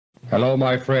Hello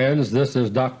my friends, this is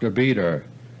Dr. Beter.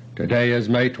 Today is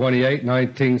May 28,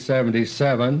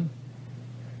 1977,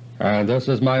 and this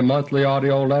is my monthly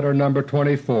audio letter number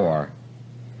 24.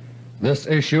 This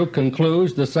issue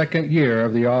concludes the second year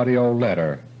of the audio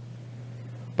letter,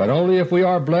 but only if we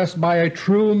are blessed by a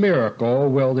true miracle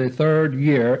will the third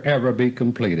year ever be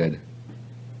completed,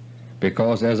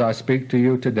 because as I speak to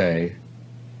you today,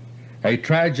 a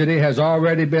tragedy has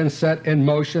already been set in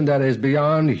motion that is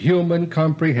beyond human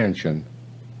comprehension.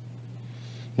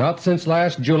 Not since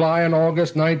last July and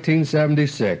August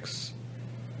 1976,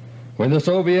 when the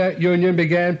Soviet Union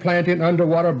began planting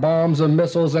underwater bombs and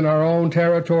missiles in our own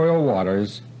territorial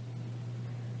waters,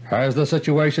 has the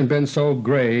situation been so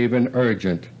grave and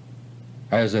urgent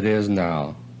as it is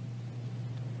now.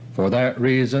 For that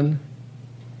reason,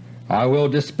 I will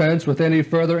dispense with any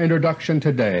further introduction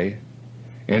today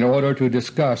in order to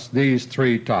discuss these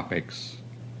three topics.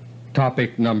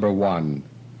 Topic number 1,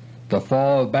 the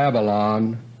Fall of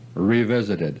Babylon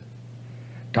Revisited.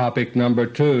 Topic number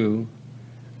 2,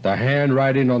 the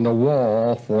handwriting on the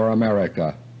wall for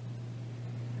America.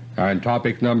 And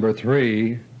topic number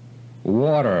 3,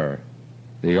 water,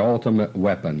 the ultimate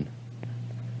weapon.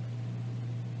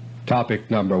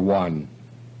 Topic number 1,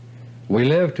 we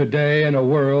live today in a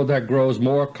world that grows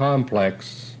more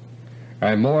complex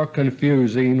and more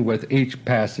confusing with each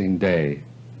passing day.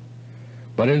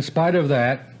 But in spite of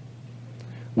that,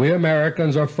 we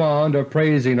Americans are fond of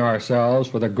praising ourselves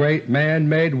for the great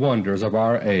man-made wonders of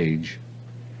our age.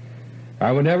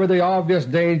 And whenever the obvious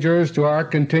dangers to our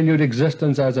continued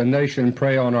existence as a nation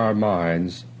prey on our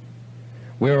minds,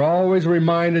 we are always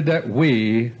reminded that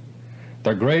we,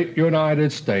 the great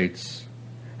United States,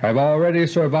 have already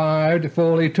survived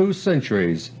fully 2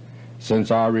 centuries since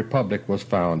our Republic was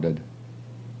founded.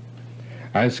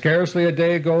 And scarcely a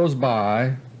day goes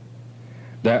by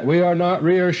that we are not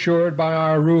reassured by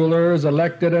our rulers,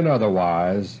 elected and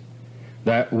otherwise,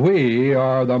 that we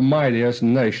are the mightiest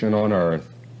nation on earth.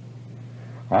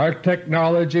 Our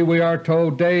technology, we are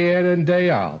told day in and day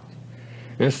out,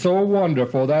 is so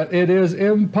wonderful that it is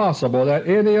impossible that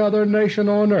any other nation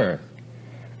on earth,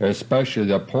 especially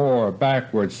the poor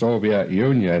backward Soviet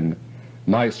Union,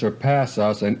 might surpass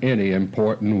us in any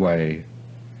important way.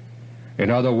 In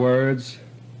other words,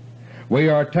 we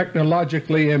are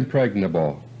technologically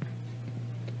impregnable.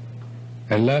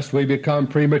 Unless we become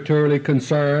prematurely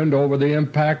concerned over the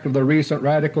impact of the recent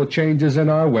radical changes in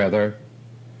our weather,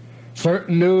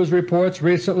 certain news reports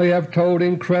recently have told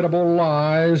incredible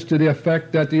lies to the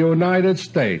effect that the United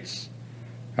States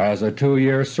has a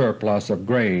 2-year surplus of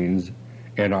grains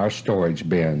in our storage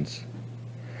bins.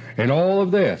 In all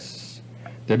of this,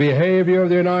 the behavior of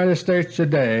the United States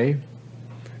today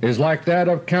is like that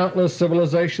of countless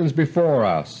civilizations before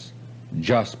us,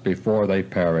 just before they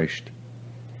perished.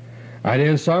 And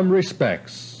in some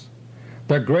respects,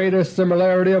 the greatest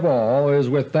similarity of all is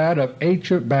with that of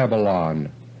ancient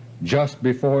Babylon, just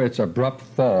before its abrupt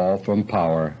fall from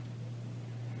power.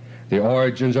 The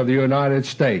origins of the United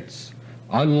States,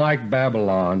 unlike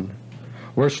Babylon,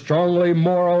 were strongly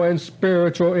moral and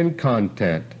spiritual in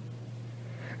content,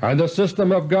 and the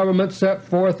system of government set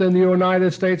forth in the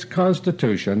United States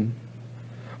Constitution,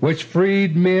 which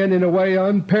freed men in a way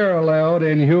unparalleled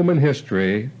in human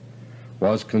history,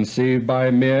 was conceived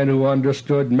by men who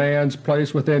understood man's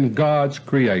place within God's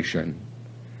creation.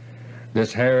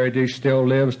 This heritage still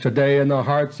lives today in the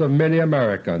hearts of many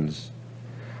Americans,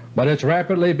 but it's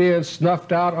rapidly being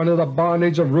snuffed out under the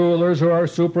bondage of rulers who are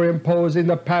superimposing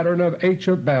the pattern of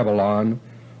ancient Babylon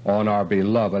on our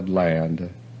beloved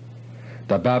land.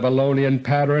 The Babylonian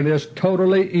pattern is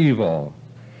totally evil,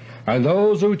 and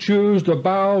those who choose to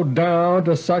bow down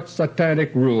to such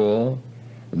satanic rule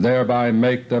thereby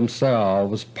make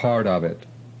themselves part of it.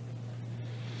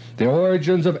 The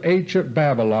origins of ancient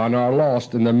Babylon are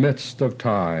lost in the midst of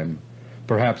time,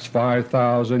 perhaps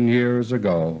 5,000 years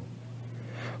ago,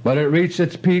 but it reached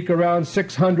its peak around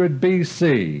 600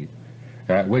 B.C.,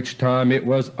 at which time it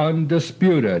was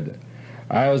undisputed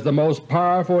as the most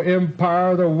powerful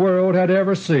empire the world had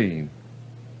ever seen.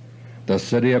 The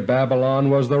city of Babylon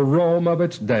was the Rome of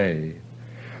its day,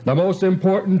 the most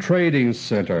important trading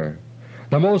center,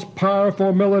 the most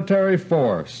powerful military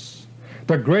force,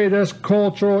 the greatest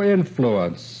cultural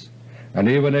influence, and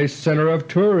even a center of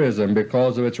tourism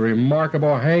because of its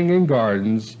remarkable hanging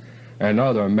gardens and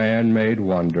other man-made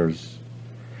wonders.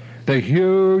 The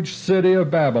huge city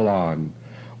of Babylon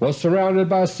was surrounded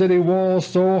by city walls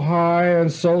so high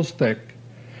and so thick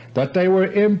that they were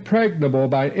impregnable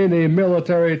by any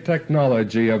military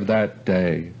technology of that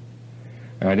day.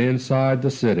 And inside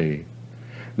the city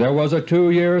there was a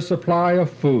 2-year supply of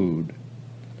food,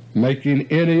 making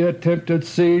any attempted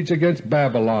siege against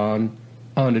Babylon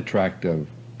unattractive.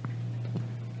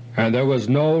 And there was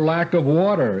no lack of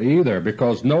water either,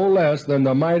 because no less than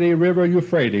the mighty river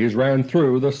Euphrates ran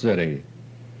through the city.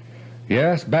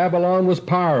 Yes, Babylon was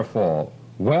powerful,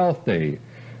 wealthy,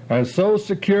 and so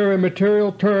secure in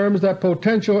material terms that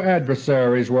potential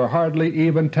adversaries were hardly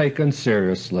even taken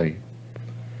seriously.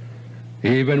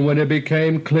 Even when it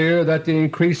became clear that the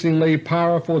increasingly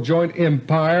powerful joint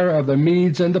empire of the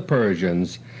Medes and the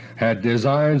Persians had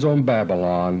designs on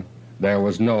Babylon, there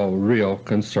was no real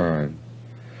concern.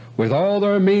 With all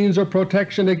their means of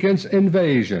protection against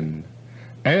invasion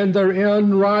and their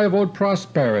unrivaled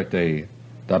prosperity,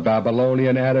 the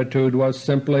Babylonian attitude was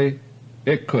simply,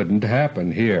 it couldn't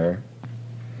happen here.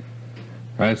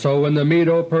 And so when the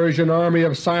Medo-Persian army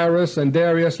of Cyrus and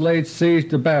Darius laid siege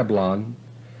to Babylon,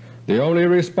 the only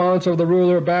response of the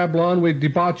ruler of Babylon was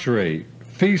debauchery,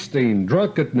 feasting,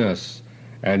 drunkenness,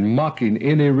 and mocking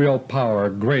any real power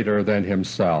greater than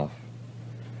himself.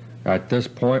 At this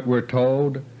point, we're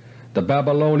told, the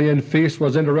Babylonian feast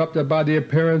was interrupted by the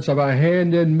appearance of a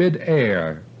hand in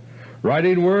mid-air,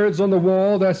 writing words on the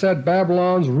wall that said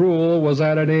Babylon's rule was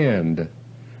at an end,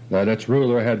 that its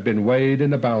ruler had been weighed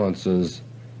in the balances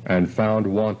and found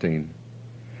wanting,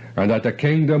 and that the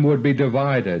kingdom would be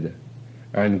divided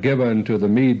and given to the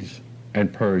Medes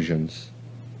and Persians.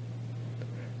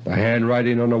 The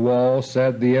handwriting on the wall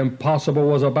said the impossible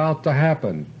was about to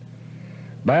happen.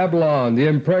 Babylon, the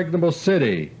impregnable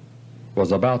city,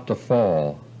 was about to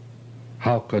fall.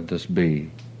 How could this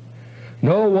be?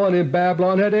 No one in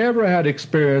Babylon had ever had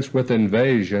experience with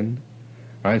invasion,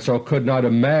 and so could not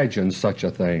imagine such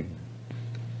a thing.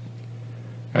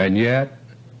 And yet,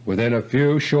 within a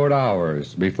few short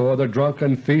hours before the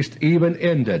drunken feast even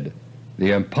ended,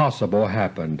 the impossible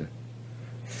happened.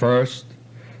 First,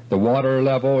 the water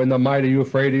level in the mighty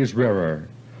Euphrates River,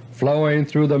 flowing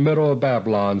through the middle of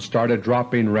Babylon, started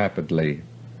dropping rapidly.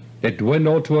 It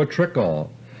dwindled to a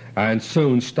trickle and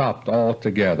soon stopped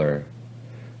altogether.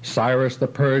 Cyrus the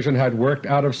Persian had worked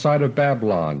out of sight of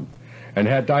Babylon and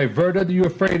had diverted the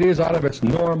Euphrates out of its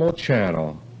normal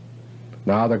channel.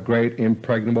 Now the great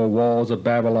impregnable walls of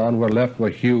Babylon were left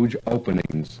with huge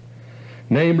openings,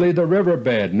 namely the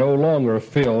riverbed no longer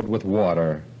filled with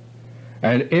water.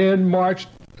 And in marched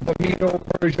the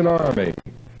Medo-Persian army,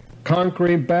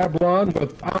 conquering Babylon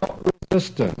without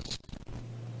resistance.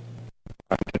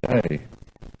 And today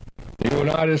the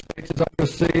United States is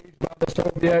under siege by the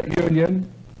Soviet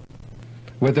Union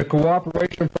with the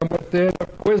cooperation from within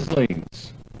of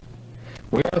Quislings.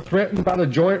 We are threatened by the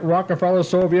joint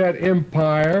Rockefeller-Soviet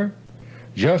Empire,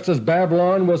 just as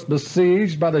Babylon was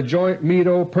besieged by the joint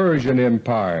Medo-Persian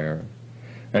Empire.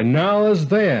 And now as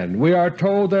then, we are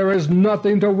told there is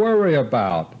nothing to worry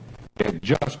about. It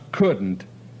just couldn't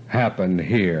happen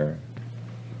here.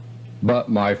 But,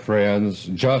 my friends,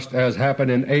 just as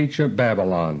happened in ancient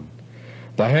Babylon,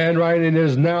 the handwriting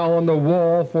is now on the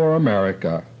wall for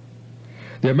America.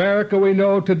 The America we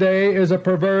know today is a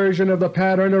perversion of the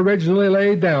pattern originally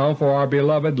laid down for our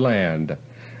beloved land,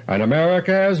 and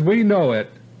America as we know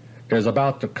it is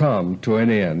about to come to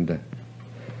an end.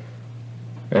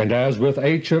 And as with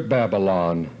ancient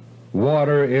Babylon,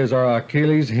 water is our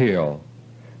Achilles heel,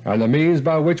 and the means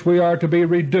by which we are to be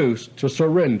reduced to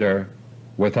surrender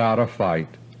without a fight.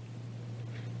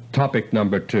 Topic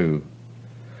number 2.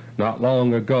 Not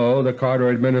long ago the Carter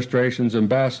administration's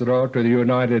ambassador to the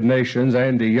United Nations,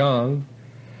 Andy Young,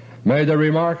 made the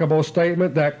remarkable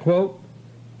statement that, quote,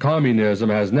 "Communism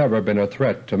has never been a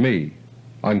threat to me,"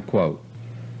 unquote.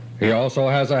 He also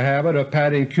has a habit of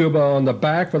patting Cuba on the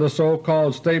back for the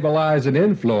so-called stabilizing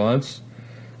influence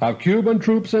of Cuban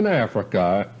troops in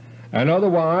Africa, and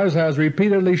otherwise has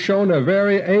repeatedly shown a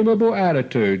very amiable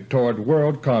attitude toward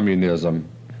world communism.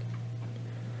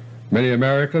 Many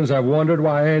Americans have wondered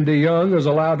why Andy Young is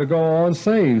allowed to go on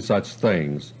saying such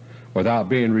things without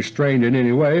being restrained in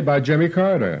any way by Jimmy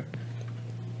Carter.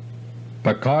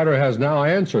 But Carter has now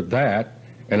answered that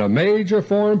in a major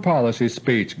foreign policy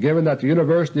speech given at the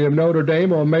University of Notre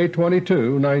Dame on May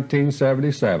 22,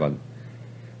 1977.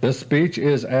 This speech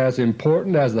is as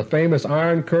important as the famous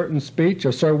Iron Curtain speech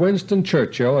of Sir Winston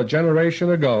Churchill a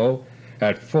generation ago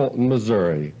at Fulton,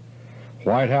 Missouri.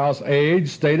 White House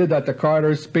aides stated that the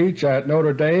Carter speech at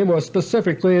Notre Dame was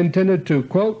specifically intended to,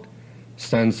 quote,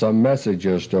 "send some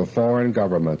messages to foreign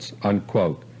governments,"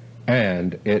 unquote,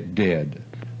 and it did.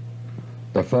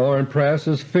 The foreign press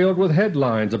is filled with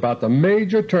headlines about the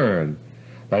major turn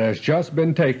that has just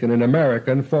been taken in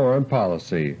American foreign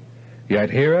policy, yet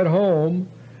here at home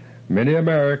many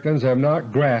Americans have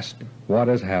not grasped what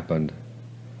has happened.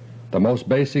 The most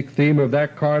basic theme of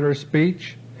that Carter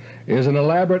speech is an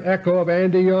elaborate echo of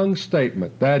Andy Young's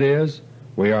statement, that is,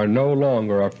 we are no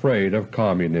longer afraid of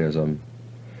communism.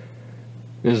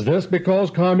 Is this because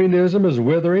communism is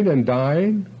withering and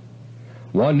dying?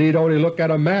 One need only look at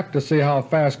a map to see how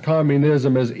fast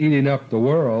communism is eating up the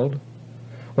world.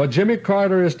 What Jimmy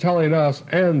Carter is telling us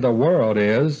and the world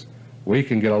is we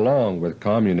can get along with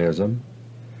communism.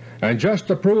 And just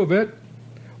to prove it,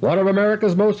 one of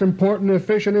America's most important and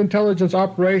efficient intelligence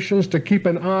operations to keep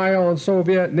an eye on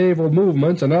Soviet naval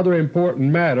movements and other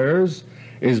important matters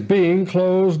is being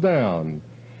closed down.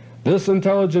 This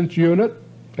intelligence unit,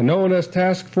 known as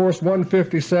Task Force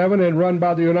 157 and run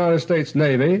by the United States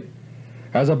Navy,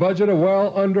 has a budget of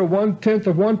well under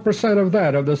 1/10% of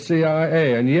that of the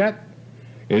CIA, and yet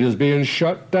it is being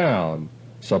shut down,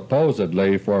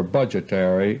 supposedly for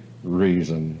budgetary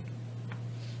reason.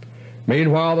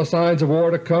 Meanwhile, the signs of war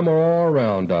to come are all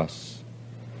around us.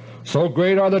 So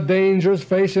great are the dangers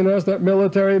facing us that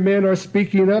military men are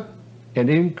speaking up in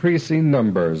increasing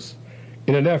numbers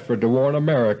in an effort to warn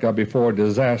America before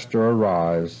disaster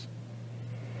arrives.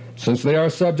 Since they are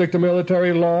subject to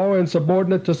military law and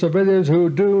subordinate to civilians who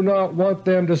do not want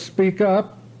them to speak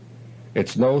up,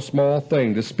 it's no small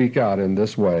thing to speak out in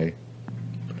this way.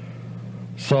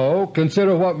 So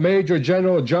consider what Major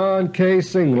General John K.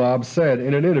 Singlaub said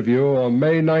in an interview on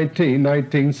May 19,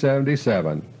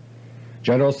 1977.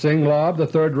 General Singlaub, the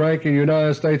third-ranking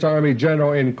United States Army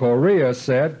general in Korea,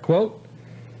 said, quote,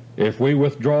 "If we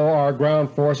withdraw our ground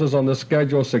forces on the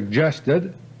schedule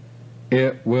suggested,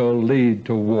 it will lead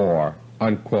to war."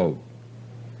 Unquote.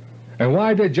 And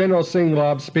why did General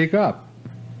Singlaub speak up?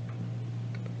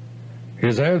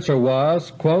 His answer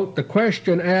was, quote, "The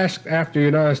question asked after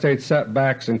United States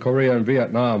setbacks in Korea and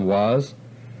Vietnam was,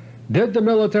 did the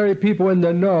military people in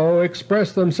the know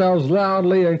express themselves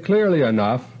loudly and clearly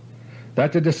enough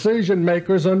that the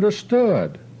decision-makers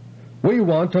understood? We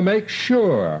want to make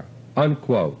sure."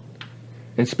 Unquote.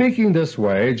 In speaking this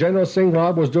way, General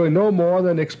Singlaub was doing no more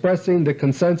than expressing the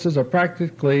consensus of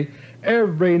practically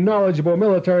every knowledgeable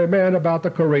military man about the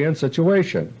Korean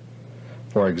situation.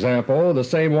 For example, the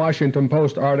same Washington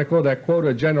Post article that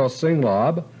quoted General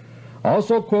Singlaub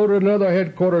also quoted another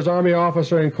headquarters Army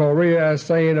officer in Korea as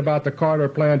saying about the Carter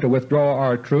plan to withdraw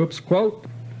our troops, quote,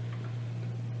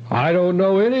 "I don't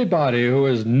know anybody who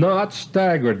is not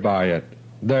staggered by it.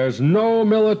 There's no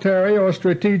military or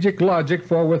strategic logic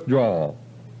for withdrawal."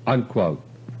 Unquote.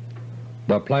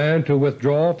 The plan to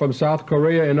withdraw from South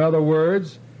Korea, in other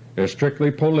words, is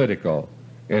strictly political,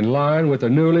 in line with the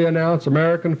newly announced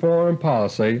American foreign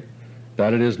policy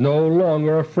that it is no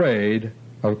longer afraid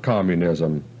of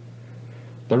communism.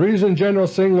 The reason General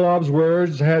Singlaub's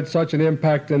words had such an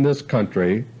impact in this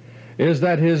country is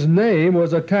that his name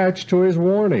was attached to his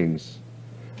warnings.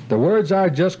 The words I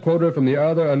just quoted from the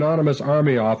other anonymous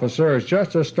Army officer is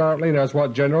just as startling as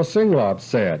what General Singlaub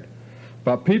said,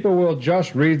 but people will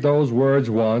just read those words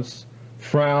once,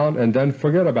 frown, and then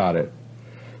forget about it.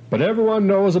 But everyone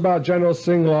knows about General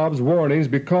Singlaub's warnings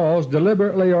because,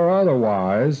 deliberately or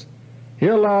otherwise, he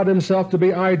allowed himself to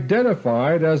be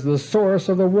identified as the source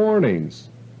of the warnings,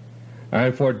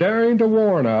 and for daring to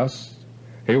warn us,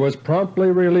 he was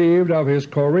promptly relieved of his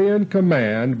Korean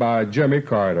command by Jimmy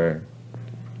Carter.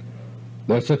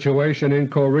 The situation in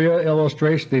Korea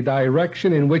illustrates the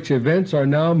direction in which events are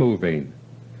now moving,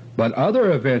 but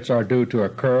other events are due to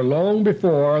occur long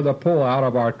before the pullout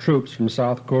of our troops from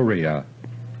South Korea.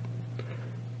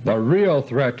 The real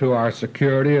threat to our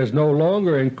security is no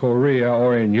longer in Korea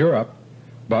or in Europe,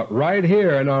 but right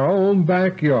here in our own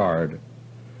backyard.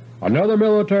 Another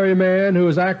military man who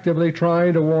is actively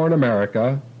trying to warn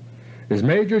America is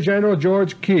Major General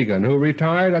George Keegan, who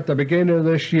retired at the beginning of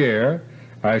this year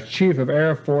as Chief of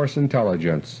Air Force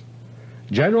Intelligence.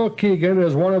 General Keegan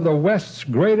is one of the West's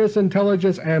greatest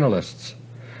intelligence analysts,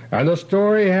 and the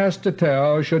story he has to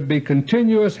tell should be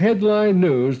continuous headline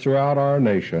news throughout our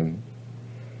nation.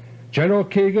 General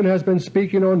Keegan has been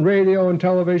speaking on radio and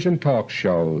television talk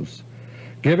shows,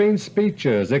 giving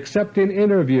speeches, accepting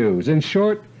interviews, in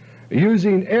short,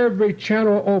 using every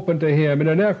channel open to him in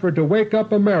an effort to wake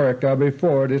up America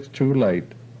before it is too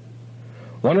late.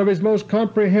 One of his most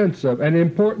comprehensive and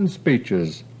important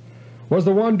speeches was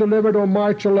the one delivered on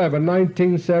March 11,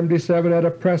 1977 at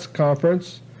a press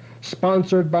conference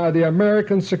sponsored by the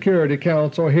American Security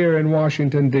Council here in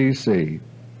Washington, D.C.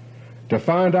 To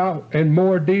find out in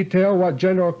more detail what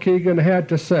General Keegan had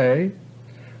to say,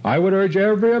 I would urge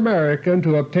every American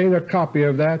to obtain a copy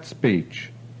of that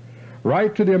speech.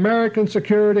 Write to the American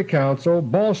Security Council,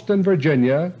 Boston,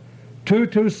 Virginia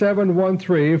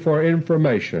 22713 for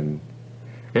information.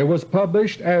 It was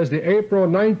published as the April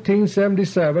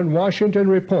 1977 Washington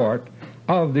Report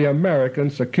of the American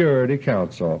Security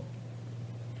Council.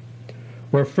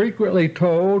 We're frequently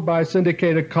told by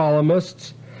syndicated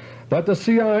columnists that the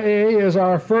CIA is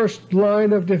our first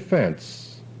line of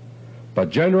defense, but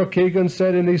General Keegan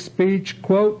said in his speech,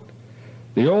 quote,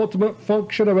 "The ultimate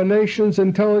function of a nation's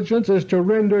intelligence is to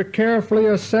render carefully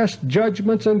assessed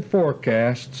judgments and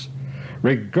forecasts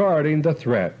regarding the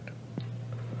threat."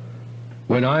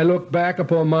 When I look back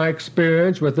upon my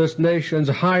experience with this nation's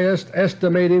highest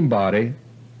estimating body,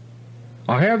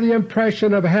 I have the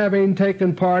impression of having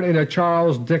taken part in a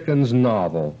Charles Dickens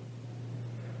novel.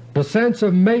 The sense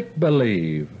of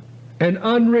make-believe and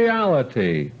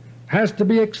unreality has to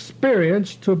be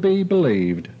experienced to be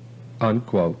believed."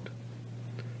 Unquote.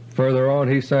 Further on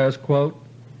he says, quote,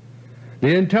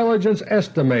 "The intelligence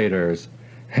estimators,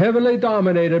 heavily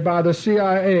dominated by the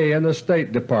CIA and the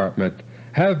State Department,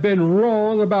 have been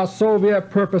wrong about Soviet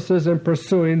purposes in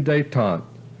pursuing détente.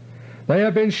 They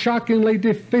have been shockingly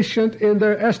deficient in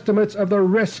their estimates of the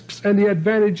risks and the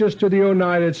advantages to the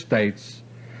United States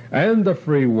and the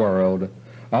free world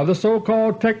of the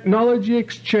so-called technology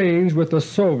exchange with the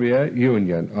Soviet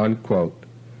Union." Unquote.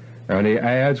 And he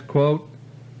adds, quote,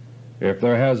 "If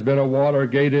there has been a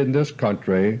Watergate in this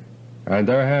country, and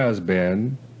there has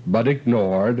been, but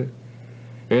ignored,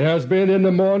 it has been in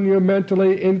the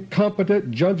monumentally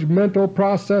incompetent judgmental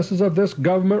processes of this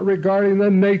government regarding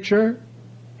the nature,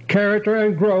 character,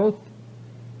 and growth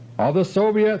of the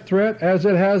Soviet threat as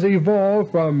it has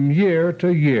evolved from year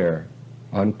to year."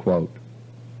 Unquote.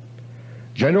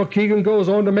 General Keegan goes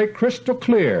on to make crystal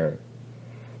clear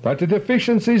that the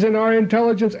deficiencies in our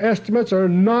intelligence estimates are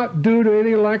not due to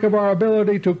any lack of our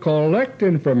ability to collect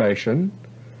information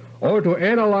or to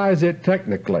analyze it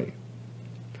technically.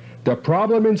 The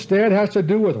problem instead has to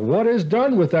do with what is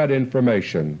done with that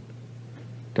information.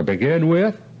 To begin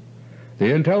with,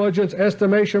 the intelligence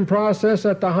estimation process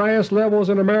at the highest levels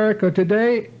in America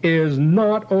today is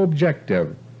not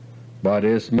objective, but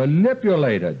is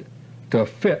manipulated to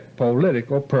fit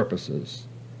political purposes.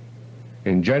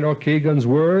 In General Keegan's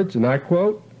words, and I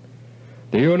quote,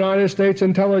 "The United States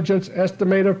intelligence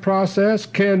estimative process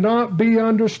cannot be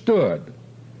understood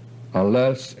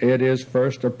unless it is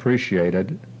first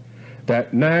appreciated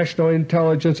that national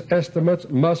intelligence estimates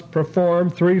must perform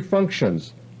three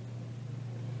functions.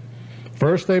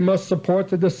 First, they must support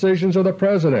the decisions of the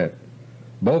President,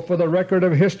 both for the record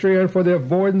of history and for the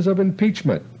avoidance of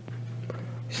impeachment.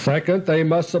 Second, they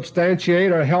must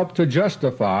substantiate or help to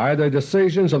justify the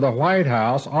decisions of the White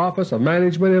House Office of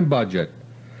Management and Budget.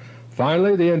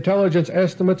 Finally, the intelligence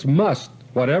estimates must,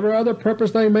 whatever other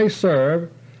purpose they may serve,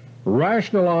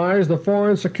 rationalize the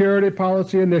foreign security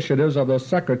policy initiatives of the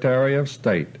Secretary of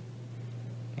State."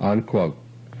 Unquote.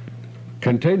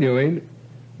 Continuing,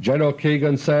 General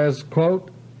Keegan says, quote,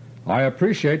 "I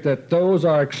appreciate that those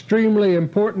are extremely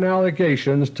important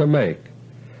allegations to make,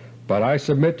 but I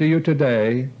submit to you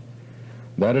today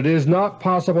that it is not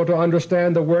possible to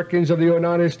understand the workings of the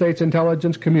United States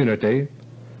intelligence community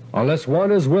unless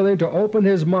one is willing to open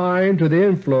his mind to the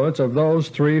influence of those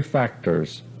three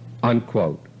factors."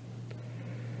 Unquote.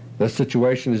 This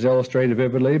situation is illustrated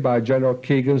vividly by General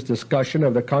Keegan's discussion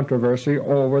of the controversy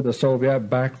over the Soviet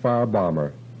backfire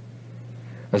bomber.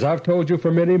 As I've told you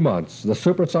for many months, the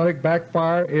supersonic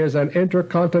backfire is an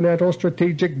intercontinental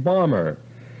strategic bomber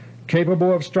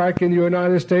capable of striking the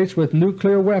United States with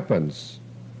nuclear weapons.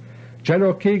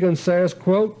 General Keegan says,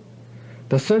 quote,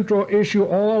 "The central issue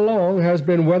all along has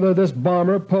been whether this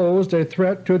bomber posed a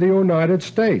threat to the United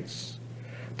States.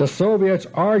 The Soviets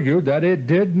argued that it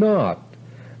did not,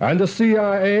 and the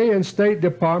CIA and State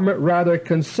Department rather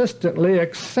consistently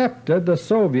accepted the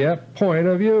Soviet point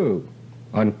of view."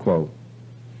 Unquote.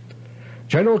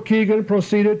 General Keegan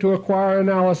proceeded to acquire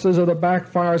analysis of the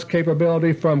backfire's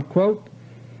capability from, quote,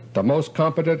 "the most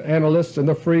competent analysts in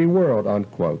the free world."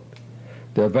 Unquote.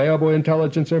 The available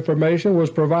intelligence information was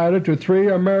provided to 3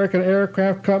 American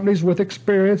aircraft companies with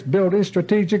experience building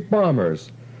strategic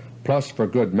bombers, plus, for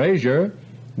good measure,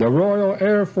 the Royal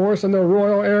Air Force and the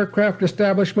Royal Aircraft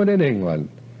Establishment in England.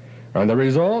 And the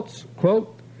results,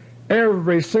 quote,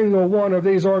 "Every single one of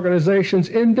these organizations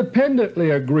independently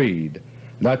agreed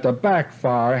that the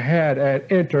backfire had an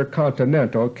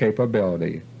intercontinental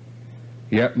capability."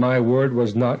 Yet my word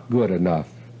was not good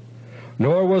enough,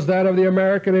 nor was that of the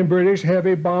American and British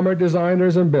heavy bomber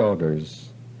designers and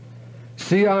builders.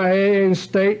 CIA and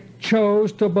State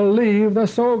chose to believe the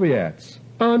Soviets."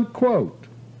 Unquote.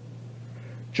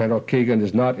 General Keegan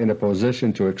is not in a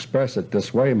position to express it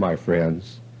this way, my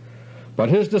friends, but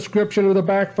his description of the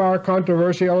backfire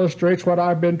controversy illustrates what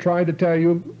I've been trying to tell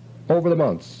you over the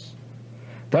months,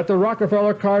 that the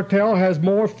Rockefeller cartel has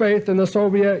more faith in the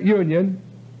Soviet Union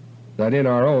than in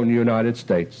our own United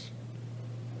States.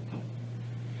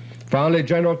 Finally,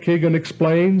 General Keegan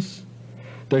explains,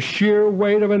 the sheer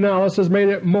weight of analysis made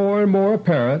it more and more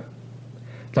apparent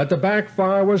that the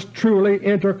backfire was truly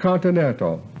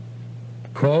intercontinental.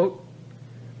 Quote,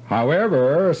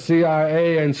 however,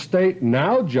 CIA and State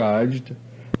now judged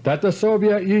that the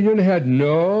Soviet Union had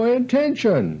no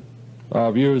intention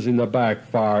of using the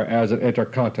backfire as an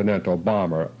intercontinental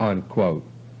bomber, unquote.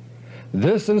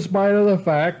 This in spite of the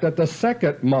fact that the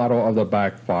second model of the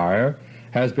backfire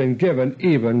has been given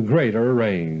even greater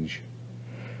range.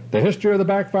 The history of the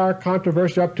backfire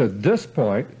controversy up to this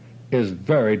point is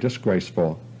very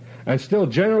disgraceful and still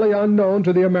generally unknown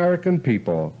to the American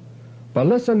people. But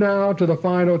listen now to the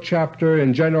final chapter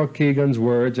in General Keegan's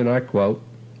words, and I quote,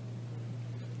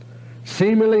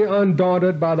 seemingly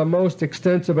undaunted by the most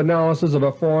extensive analysis of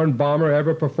a foreign bomber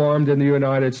ever performed in the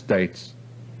United States,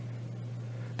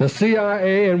 the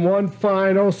CIA in one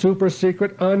final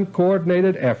super-secret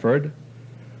uncoordinated effort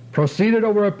proceeded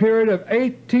over a period of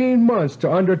 18 months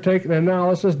to undertake an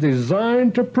analysis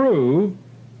designed to prove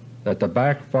that the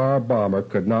backfire bomber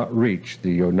could not reach the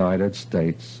United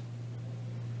States.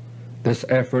 This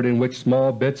effort, in which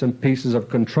small bits and pieces of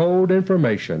controlled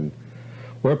information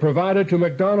were provided to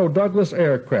McDonnell Douglas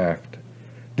Aircraft,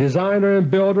 designer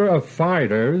and builder of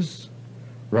fighters,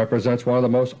 represents one of the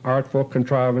most artful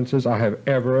contrivances I have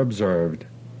ever observed.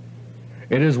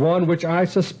 It is one which I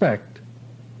suspect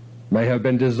may have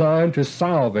been designed to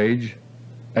salvage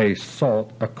a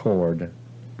salt accord.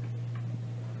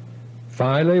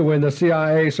 Finally, when the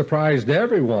CIA surprised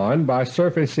everyone by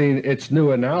surfacing its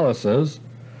new analysis,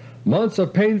 months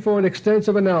of painful and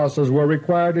extensive analysis were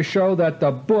required to show that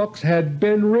the books had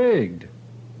been rigged.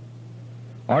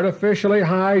 Artificially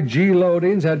high G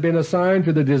loadings had been assigned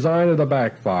to the design of the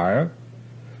backfire,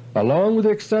 along with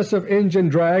excessive engine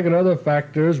drag and other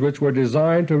factors which were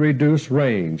designed to reduce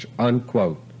range,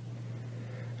 unquote.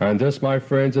 And this, my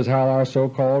friends, is how our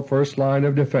so-called first line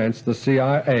of defense, the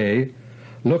CIA,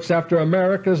 looks after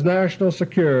America's national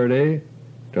security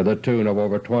to the tune of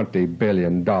over $20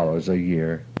 billion a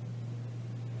year.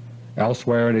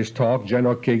 Elsewhere in his talk,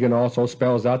 General Keegan also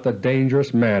spells out the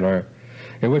dangerous manner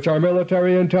in which our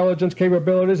military intelligence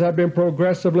capabilities have been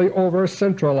progressively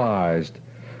over-centralized,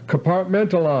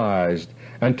 compartmentalized,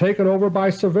 and taken over by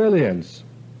civilians,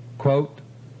 quote,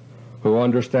 who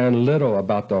understand little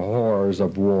about the horrors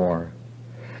of war.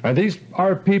 And these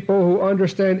are people who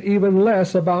understand even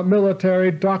less about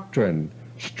military doctrine,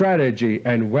 strategy,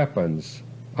 and weapons,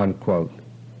 unquote.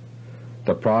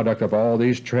 The product of all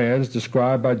these trends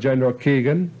described by General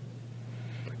Keegan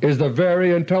is the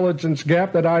very intelligence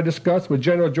gap that I discussed with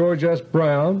General George S.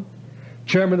 Brown,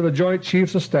 Chairman of the Joint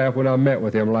Chiefs of Staff, when I met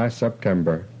with him last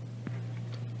September.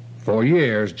 For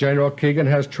years General Keegan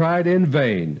has tried in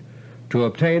vain to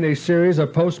obtain a series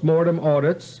of post-mortem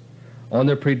audits on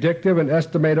the predictive and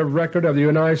estimative record of the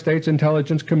United States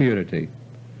intelligence community.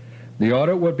 The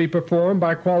audit would be performed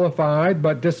by qualified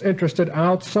but disinterested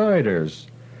outsiders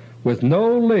with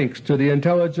no links to the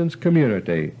intelligence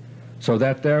community, so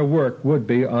that their work would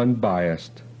be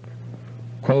unbiased.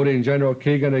 Quoting General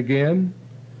Keegan again,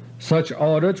 such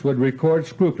audits would record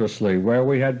scrupulously where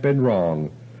we had been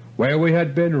wrong, where we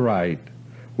had been right,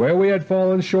 where we had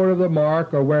fallen short of the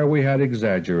mark, or where we had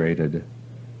exaggerated.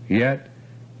 Yet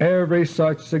every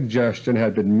such suggestion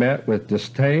had been met with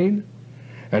disdain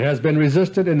and has been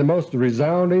resisted in the most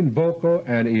resounding vocal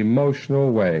and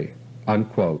emotional way,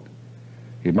 unquote.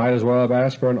 He might as well have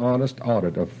asked for an honest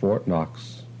audit of Fort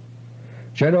Knox.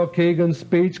 General Keegan's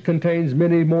speech contains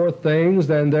many more things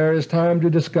than there is time to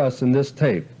discuss in this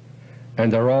tape,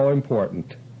 and they're all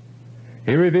important.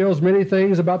 He reveals many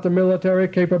things about the military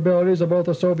capabilities of both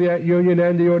the Soviet Union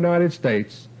and the United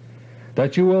States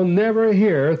that you will never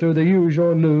hear through the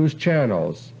usual news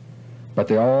channels, but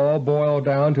they all boil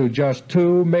down to just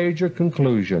two major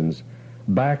conclusions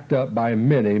backed up by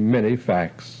many, many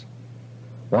facts.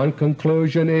 One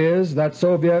conclusion is that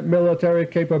Soviet military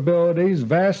capabilities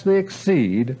vastly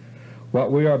exceed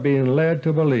what we are being led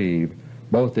to believe,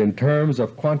 both in terms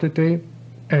of quantity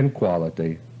and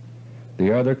quality.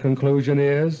 The other conclusion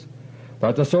is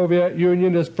that the Soviet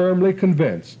Union is firmly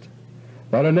convinced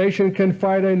that a nation can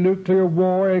fight a nuclear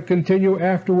war and continue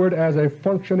afterward as a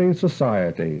functioning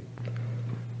society.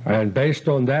 And based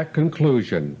on that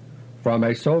conclusion, from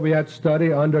a Soviet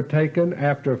study undertaken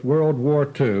after World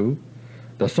War II,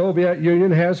 the Soviet Union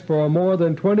has for more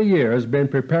than 20 years been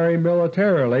preparing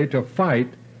militarily to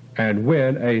fight and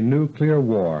win a nuclear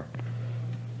war.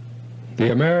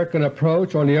 The American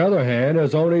approach, on the other hand,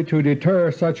 is only to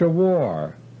deter such a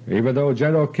war, even though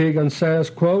General Keegan says,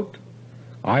 quote,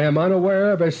 I am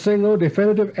unaware of a single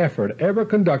definitive effort ever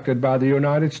conducted by the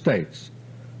United States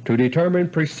to determine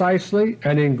precisely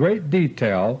and in great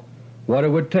detail what it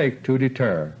would take to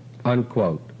deter."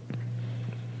 Unquote.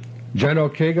 General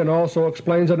Keegan also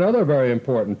explains another very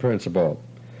important principle.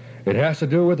 It has to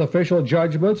do with official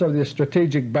judgments of the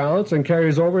strategic balance and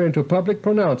carries over into public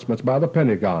pronouncements by the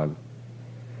Pentagon.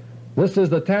 This is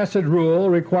the tacit rule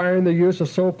requiring the use of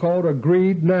so-called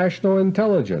agreed national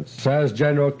intelligence. Says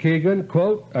General Keegan,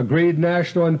 quote, "Agreed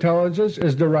national intelligence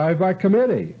is derived by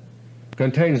committee,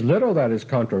 contains little that is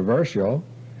controversial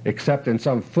except in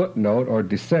some footnote or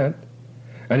dissent,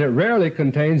 and it rarely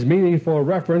contains meaningful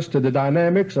reference to the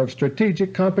dynamics of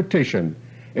strategic competition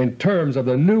in terms of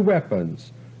the new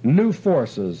weapons, new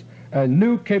forces, and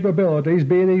new capabilities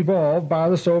being evolved by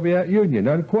the Soviet Union."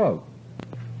 Unquote.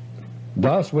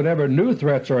 Thus, whenever new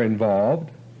threats are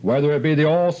involved, whether it be the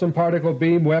Olson particle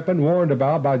beam weapon warned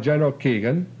about by General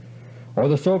Keegan, or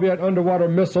the Soviet underwater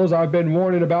missiles I've been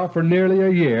warning about for nearly a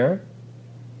year,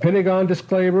 Pentagon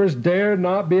disclaimers dare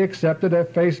not be accepted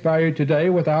at face value today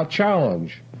without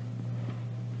challenge.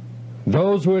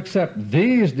 Those who accept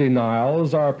these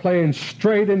denials are playing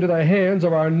straight into the hands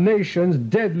of our nation's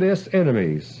deadliest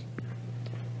enemies.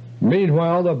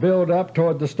 Meanwhile, the build-up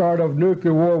toward the start of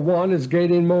Nuclear War I is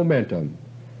gaining momentum.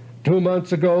 2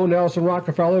 months ago, Nelson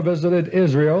Rockefeller visited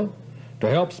Israel to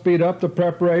help speed up the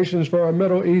preparations for a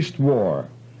Middle East war.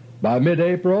 By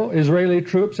mid-April, Israeli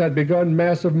troops had begun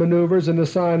massive maneuvers in the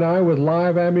Sinai with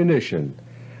live ammunition.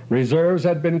 Reserves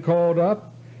had been called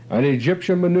up, and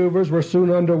Egyptian maneuvers were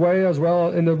soon underway as well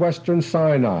in the western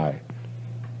Sinai.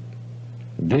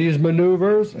 These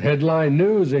maneuvers, headline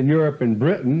news in Europe and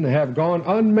Britain, have gone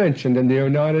unmentioned in the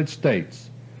United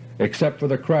States, except for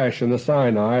the crash in the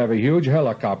Sinai of a huge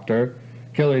helicopter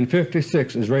killing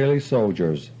 56 Israeli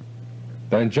soldiers.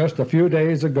 Then just a few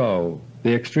days ago,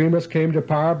 the extremists came to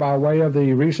power by way of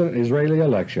the recent Israeli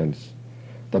elections.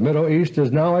 The Middle East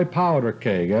is now a powder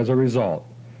keg as a result,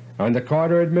 and the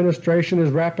Carter administration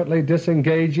is rapidly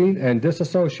disengaging and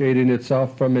disassociating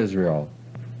itself from Israel.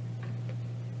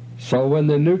 So when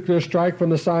the nuclear strike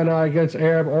from the Sinai against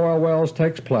Arab oil wells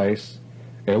takes place,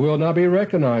 it will not be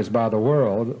recognized by the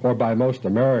world or by most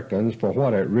Americans for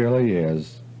what it really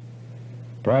is.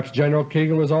 Perhaps General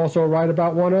Keegan was also right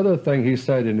about one other thing he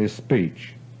said in his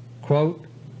speech. Quote,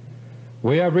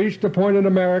 "We have reached a point in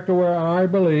America where I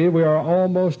believe we are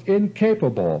almost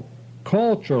incapable,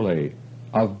 culturally,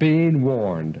 of being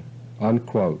warned."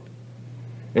 Unquote.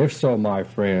 If so, my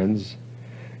friends,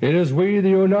 it is we, the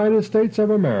United States of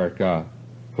America,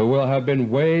 who will have been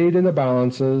weighed in the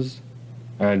balances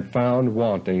and found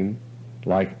wanting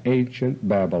like ancient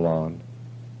Babylon.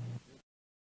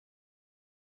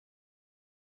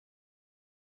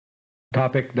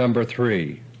 Topic number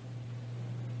 3.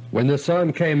 When the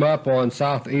sun came up on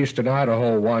southeastern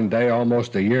Idaho one day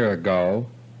almost a year ago,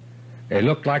 it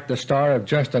looked like the start of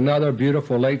just another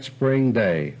beautiful late spring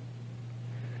day.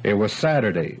 It was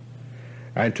Saturday,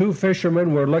 and 2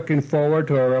 fishermen were looking forward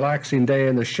to a relaxing day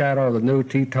in the shadow of the new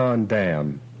Teton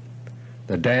Dam.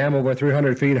 The dam, over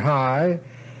 300 feet high,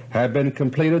 had been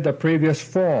completed the previous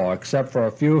fall except for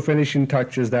a few finishing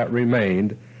touches that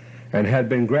remained, and had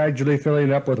been gradually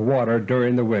filling up with water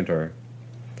during the winter.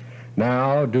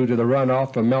 Now, due to the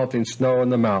runoff from melting snow in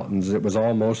the mountains, it was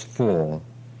almost full.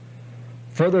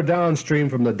 Further downstream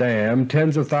from the dam,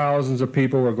 tens of thousands of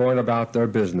people were going about their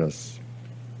business.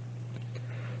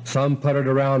 Some puttered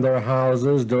around their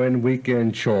houses doing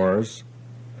weekend chores,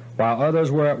 while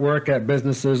others were at work at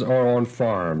businesses or on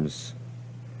farms.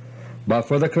 But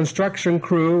for the construction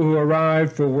crew who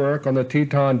arrived for work on the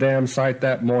Teton Dam site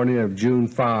that morning of June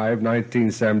 5,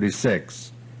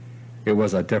 1976, it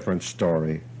was a different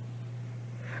story.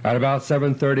 At about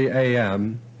 7:30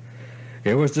 a.m.,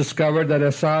 it was discovered that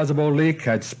a sizable leak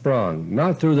had sprung,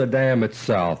 not through the dam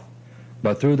itself,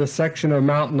 but through the section of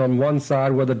mountain on one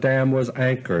side where the dam was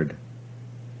anchored.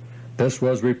 This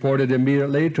was reported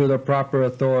immediately to the proper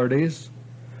authorities,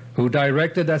 who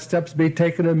directed that steps be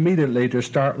taken immediately to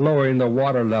start lowering the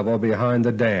water level behind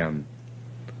the dam.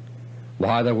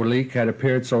 Why the leak had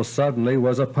appeared so suddenly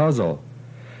was a puzzle,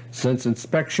 since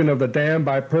inspection of the dam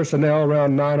by personnel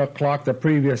around 9 o'clock the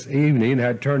previous evening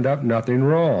had turned up nothing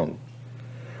wrong.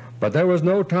 But there was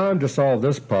no time to solve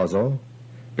this puzzle,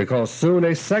 because soon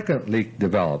a second leak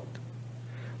developed.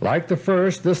 Like the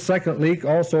first, this second leak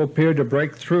also appeared to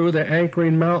break through the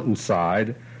anchoring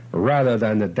mountainside rather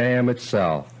than the dam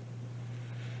itself.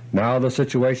 Now the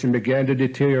situation began to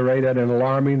deteriorate at an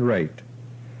alarming rate.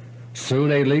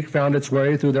 Soon a leak found its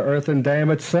way through the earthen dam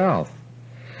itself,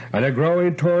 and a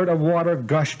growing torrent of water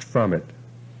gushed from it.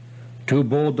 2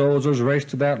 bulldozers raced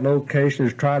to that location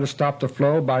to try to stop the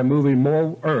flow by moving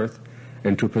more earth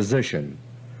into position,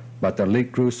 but the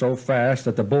leak grew so fast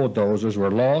that the bulldozers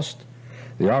were lost,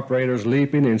 the operators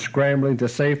leaping and scrambling to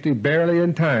safety barely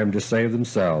in time to save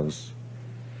themselves.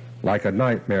 Like a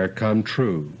nightmare come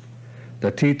true,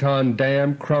 the Teton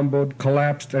Dam crumbled,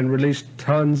 collapsed, and released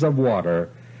tons of water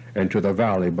into the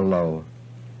valley below.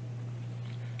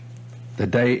 The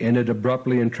day ended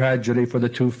abruptly in tragedy for the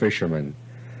 2 fishermen,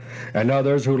 and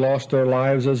others who lost their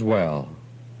lives as well.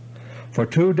 For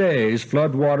 2 days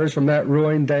floodwaters from that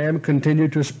ruined dam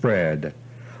continued to spread,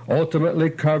 ultimately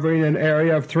covering an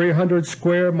area of 300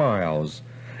 square miles,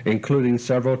 including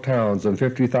several towns and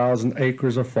 50,000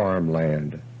 acres of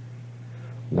farmland.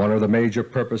 One of the major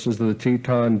purposes of the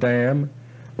Teton Dam,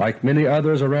 like many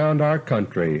others around our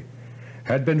country,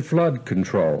 had been flood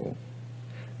control.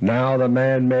 Now the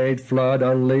man-made flood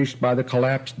unleashed by the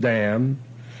collapsed dam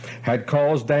had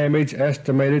caused damage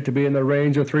estimated to be in the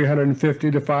range of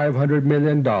 $350 to $500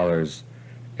 million,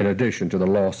 in addition to the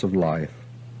loss of life.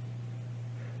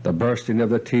 The bursting of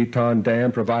the Teton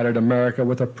Dam provided America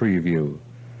with a preview,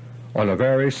 on a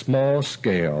very small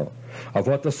scale, of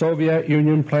what the Soviet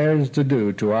Union plans to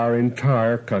do to our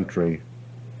entire country.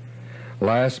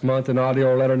 Last month in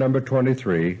AUDIO LETTER No.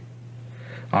 23,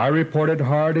 I reported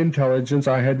hard intelligence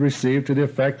I had received to the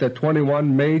effect that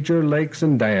 21 major lakes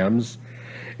and dams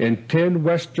in 10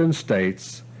 western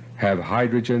states have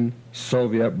hydrogen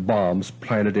Soviet bombs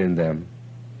planted in them.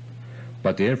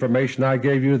 But the information I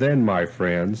gave you then, my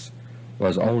friends,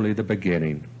 was only the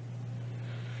beginning.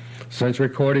 Since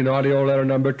recording AUDIO LETTER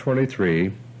No.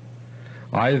 23,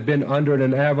 I have been under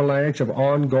an avalanche of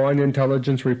ongoing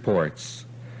intelligence reports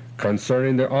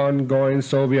concerning the ongoing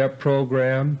Soviet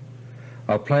program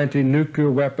of planting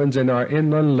nuclear weapons in our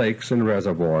inland lakes and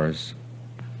reservoirs.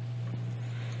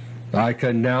 I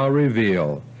can now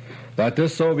reveal that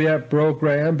this Soviet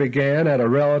program began at a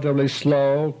relatively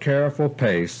slow, careful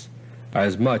pace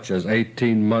as much as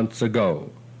 18 months ago.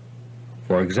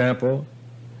 For example,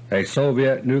 a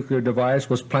Soviet nuclear device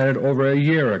was planted over a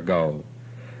year ago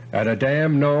at a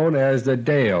dam known as the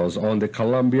Dalles on the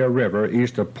Columbia River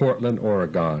east of Portland,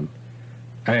 Oregon,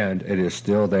 and it is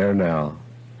still there now.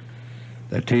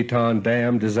 The Teton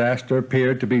Dam disaster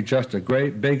appeared to be just a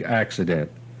great big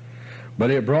accident,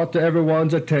 but it brought to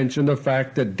everyone's attention the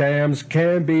fact that dams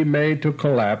can be made to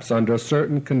collapse under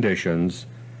certain conditions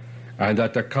and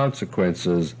that the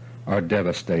consequences are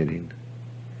devastating.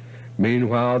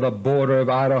 Meanwhile, the border of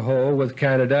Idaho with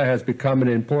Canada has become an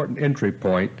important entry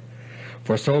point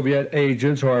for Soviet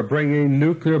agents who are bringing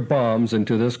nuclear bombs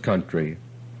into this country.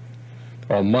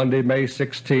 On Monday, May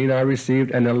 16, I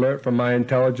received an alert from my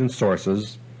intelligence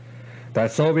sources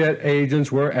that Soviet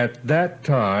agents were at that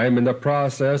time in the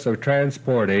process of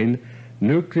transporting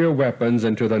nuclear weapons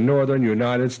into the northern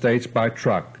United States by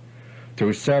truck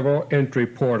through several entry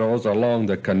portals along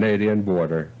the Canadian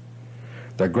border.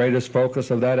 The greatest focus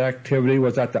of that activity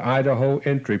was at the Idaho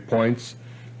entry points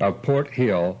of Port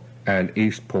Hill and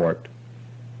Eastport.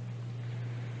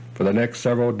 For the next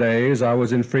several days I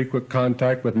was in frequent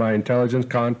contact with my intelligence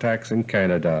contacts in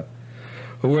Canada,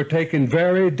 who were taking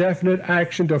very definite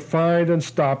action to find and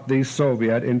stop these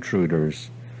Soviet intruders.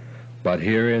 But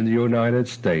here in the United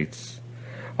States,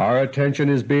 our attention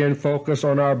is being focused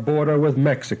on our border with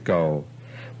Mexico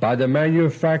by the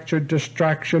manufactured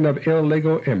distraction of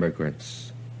illegal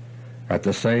immigrants. At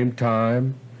the same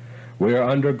time, we are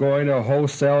undergoing a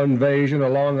wholesale invasion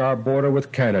along our border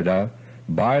with Canada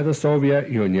by the Soviet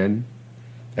Union,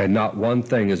 and not one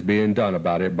thing is being done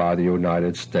about it by the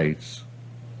United States.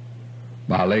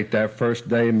 By late that first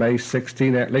day, May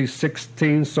 16, at least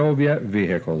 16 Soviet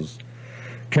vehicles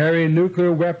carrying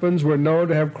nuclear weapons were known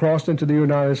to have crossed into the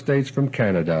United States from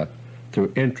Canada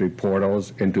through entry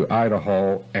portals into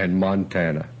Idaho and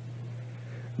Montana.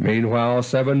 Meanwhile,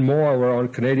 7 more were on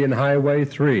Canadian Highway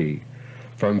 3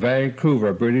 from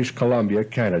Vancouver, British Columbia,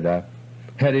 Canada,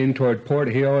 heading toward Port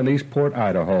Hill and Eastport,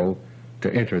 Idaho,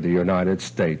 to enter the United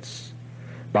States.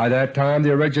 By that time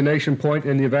the origination point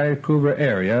in the Vancouver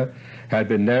area had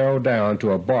been narrowed down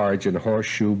to a barge in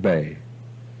Horseshoe Bay.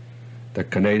 The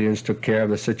Canadians took care of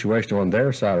the situation on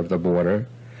their side of the border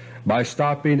by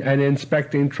stopping and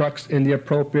inspecting trucks in the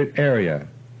appropriate area,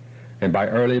 and by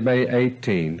early May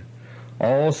 18,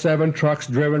 all 7 trucks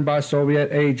driven by Soviet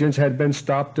agents had been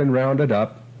stopped and rounded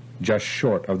up just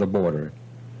short of the border.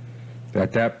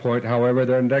 At that point, however,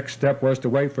 their next step was to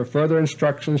wait for further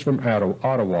instructions from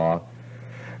Ottawa,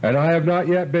 and I have not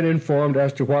yet been informed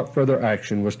as to what further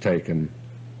action was taken.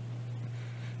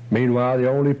 Meanwhile, the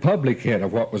only public hint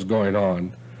of what was going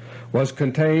on was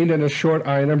contained in a short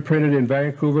item printed in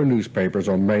Vancouver newspapers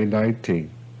on May 19.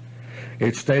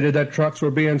 It stated that trucks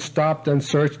were being stopped and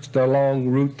searched along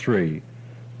Route 3,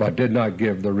 but did not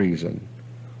give the reason.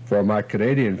 For my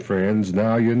Canadian friends,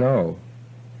 now you know.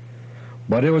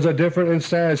 But it was a different and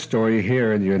sad story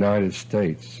here in the United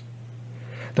States.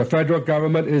 The Federal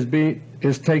Government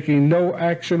is taking no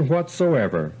action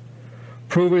whatsoever,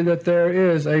 proving that there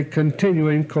is a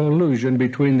continuing collusion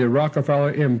between the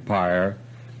Rockefeller Empire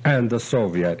and the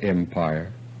Soviet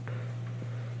Empire.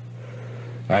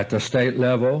 At the state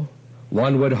level,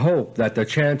 one would hope that the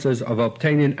chances of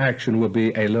obtaining action would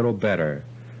be a little better,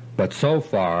 but so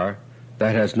far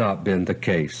that has not been the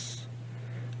case.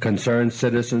 Concerned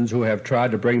citizens who have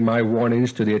tried to bring my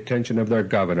warnings to the attention of their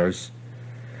governors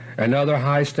and other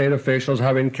high state officials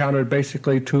have encountered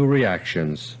basically two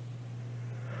reactions.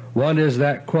 One is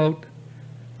that, quote,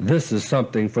 "This is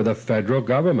something for the Federal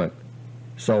Government,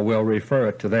 so we'll refer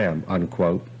it to them,"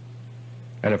 unquote.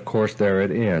 And of course there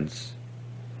it ends.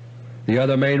 The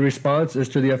other main response is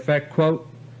to the effect, quote,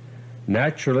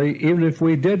 "Naturally, even if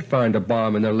we did find a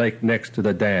bomb in the lake next to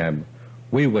the dam,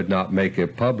 we would not make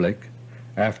it public.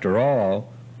 After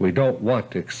all, we don't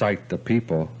want to excite the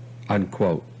people,"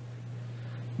 unquote.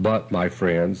 But, my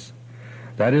friends,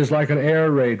 that is like an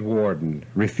air raid warden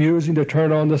refusing to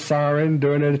turn on the siren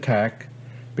during an attack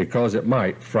because it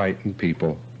might frighten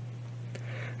people.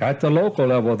 At the local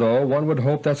level, though, one would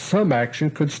hope that some action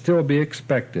could still be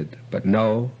expected, but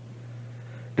no.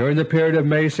 During the period of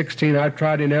May 16, I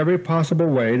tried in every possible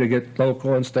way to get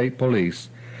local and state police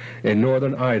in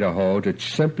northern Idaho to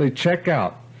simply check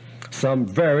out some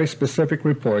very specific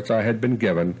reports I had been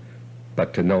given,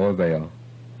 but to no avail.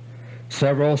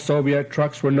 Several Soviet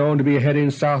trucks were known to be heading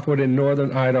southward in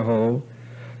northern Idaho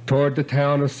toward the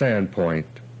town of Sandpoint,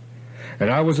 and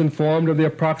I was informed of the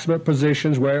approximate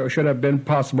positions where it should have been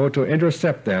possible to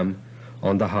intercept them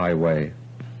on the highway.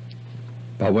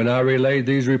 But when I relayed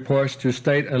these reports to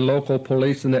state and local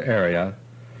police in the area,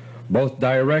 both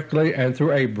directly and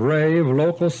through a brave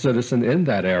local citizen in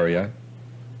that area,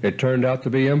 it turned out to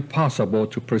be impossible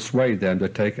to persuade them to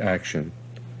take action.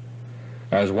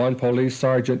 As one police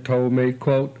sergeant told me,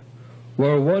 quote,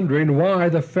 "We're wondering why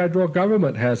the Federal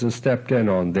Government hasn't stepped in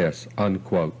on this,"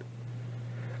 unquote.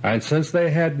 And since they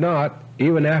had not,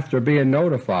 even after being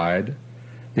notified,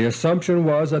 the assumption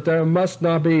was that there must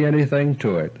not be anything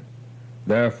to it.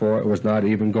 Therefore it was not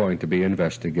even going to be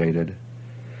investigated.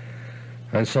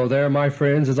 And so there, my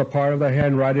friends, is a part of the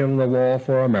handwriting on the wall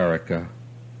for America.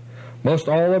 Most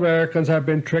all Americans have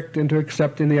been tricked into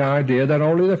accepting the idea that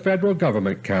only the Federal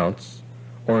Government counts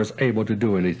or is able to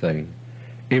do anything,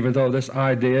 even though this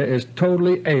idea is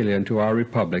totally alien to our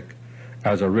Republic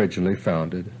as originally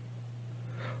founded.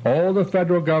 All the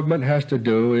Federal Government has to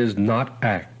do is not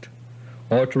act,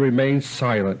 or to remain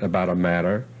silent about a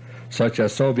matter such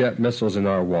as Soviet missiles in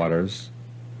our waters,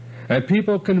 and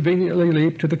people conveniently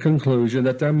leap to the conclusion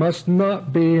that there must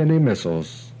not be any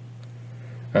missiles.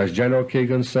 As General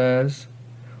Keegan says,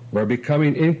 we're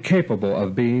becoming incapable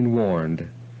of being warned,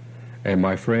 and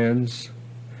my friends,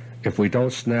 if we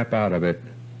don't snap out of it,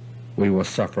 we will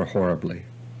suffer horribly.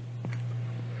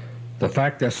 The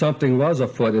fact that something was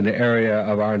afoot in the area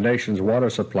of our nation's water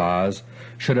supplies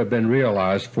should have been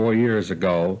realized 4 years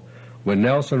ago when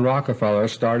Nelson Rockefeller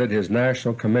started his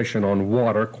National Commission on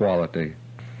Water Quality.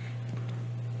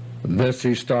 This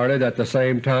he started at the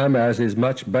same time as his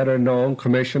much better known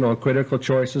Commission on Critical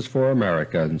Choices for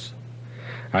Americans.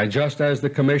 And just as the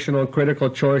Commission on Critical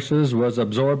Choices was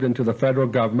absorbed into the Federal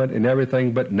Government in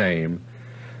everything but name,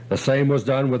 the same was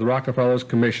done with Rockefeller's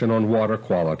Commission on Water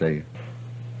Quality.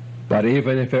 But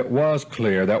even if it was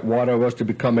clear that water was to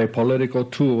become a political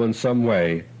tool in some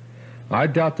way, I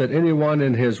doubt that anyone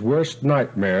in his worst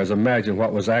nightmares imagined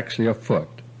what was actually afoot.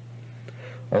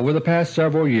 Over the past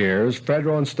several years,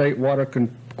 Federal and State water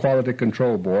quality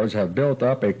control boards have built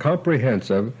up a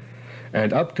comprehensive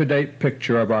and up-to-date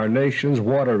picture of our nation's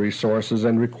water resources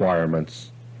and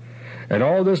requirements, and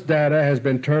all this data has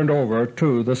been turned over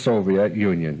to the Soviet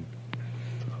Union.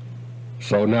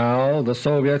 So now the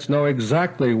Soviets know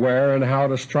exactly where and how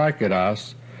to strike at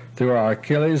us through our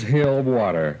Achilles heel of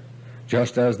water,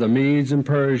 just as the Medes and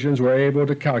Persians were able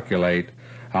to calculate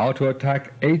how to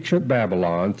attack ancient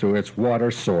Babylon through its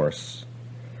water source.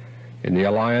 In the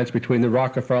alliance between the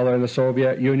Rockefeller and the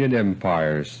Soviet Union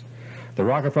empires, the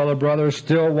Rockefeller brothers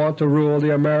still want to rule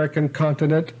the American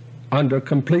continent under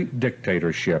complete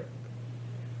dictatorship,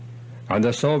 and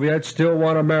the Soviets still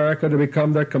want America to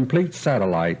become their complete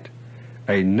satellite,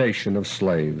 a nation of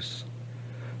slaves.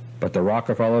 But the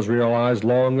Rockefellers realized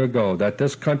long ago that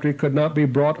this country could not be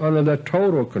brought under the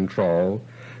total control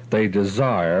they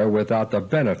desire without the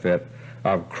benefit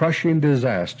of crushing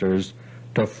disasters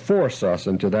to force us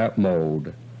into that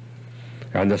mold.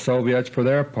 and the Soviets for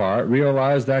their part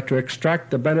realize that to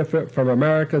extract the benefit from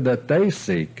America that they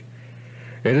seek,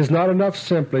 it is not enough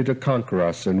simply to conquer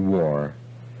us in war.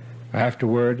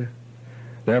 Afterward,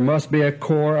 there must be a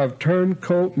corps of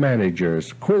turncoat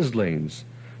managers, quislings,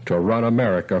 to run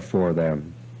America for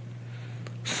them.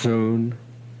 Soon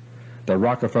the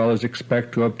Rockefellers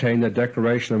expect to obtain the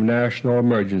declaration of national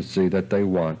emergency that they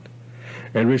want,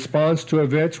 in response to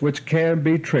events which can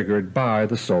be triggered by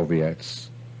the Soviets.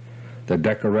 The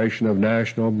declaration of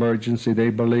national emergency,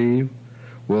 they believe,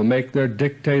 will make their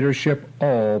dictatorship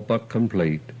all but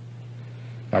complete.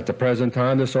 At the present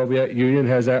time, the Soviet Union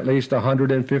has at least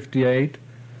 158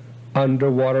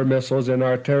 underwater missiles in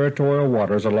our territorial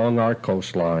waters along our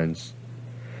coastlines.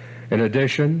 In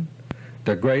addition,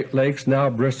 the Great Lakes now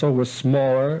bristle with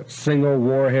smaller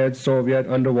single-warhead Soviet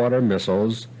underwater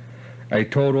missiles, a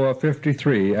total of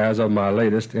 53 as of my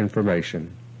latest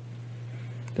information.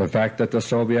 The fact that the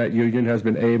Soviet Union has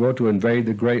been able to invade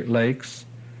the Great Lakes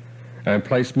and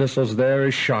place missiles there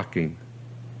is shocking,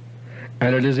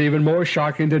 and it is even more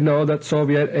shocking to know that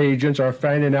Soviet agents are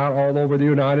fanning out all over the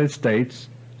United States,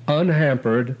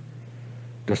 unhampered,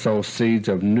 to sow seeds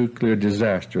of nuclear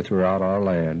disaster throughout our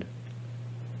land.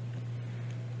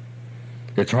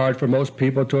 It's hard for most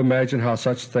people to imagine how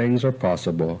such things are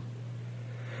possible,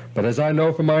 but as I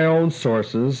know from my own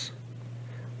sources,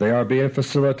 they are being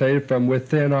facilitated from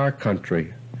within our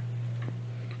country.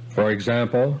 For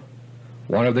example,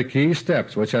 one of the key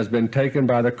steps which has been taken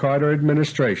by the Carter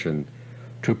administration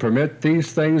to permit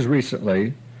these things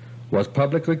recently was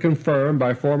publicly confirmed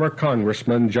by former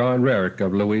Congressman John Rarick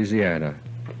of Louisiana.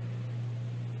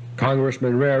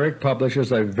 Congressman Rarick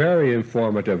publishes a very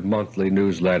informative monthly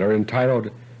newsletter entitled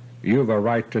 "You've a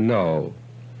Right to Know,"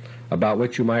 about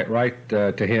which you might write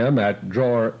to him at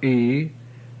Drawer E,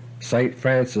 St.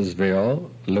 Francisville,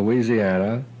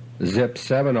 Louisiana, zip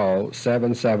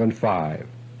 70775.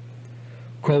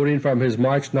 Quoting from his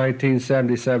March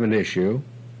 1977 issue,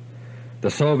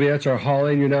 "The Soviets are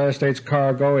hauling United States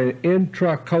cargo in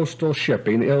intra-coastal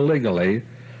shipping illegally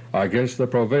against the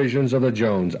provisions of the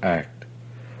Jones Act.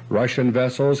 Russian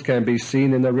vessels can be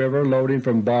seen in the river loading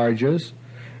from barges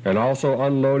and also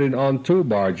unloading onto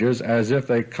barges as if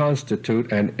they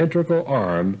constitute an integral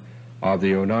arm of the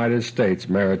United States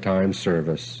Maritime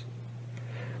Service.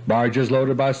 Barges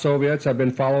loaded by Soviets have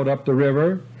been followed up the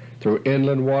river through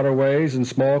inland waterways and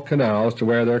small canals to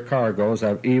where their cargoes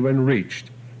have even reached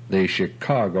the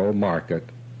Chicago market."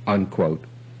 Unquote.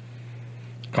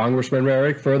 Congressman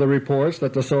Rarick further reports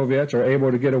that the Soviets are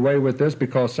able to get away with this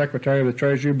because Secretary of the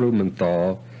Treasury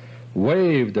Blumenthal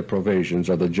waived the provisions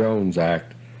of the Jones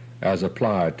Act as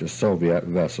applied to Soviet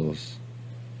vessels.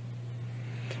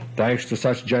 Thanks to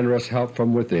such generous help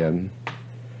from within,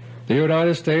 the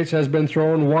United States has been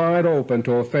thrown wide open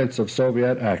to offensive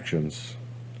Soviet actions.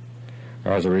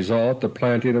 As a result, the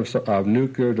planting of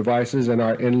nuclear devices in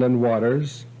our inland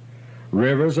waters,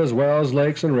 rivers as well as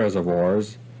lakes and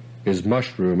reservoirs, is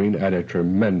mushrooming at a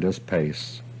tremendous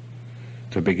pace.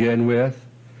 To begin with,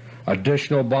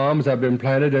 additional bombs have been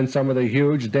planted in some of the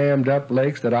huge dammed-up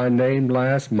lakes that I named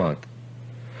last month.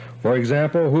 For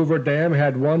example, Hoover Dam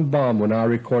had one bomb when I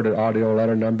recorded audio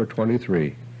letter number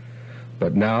 23,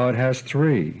 but now it has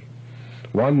 3,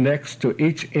 one next to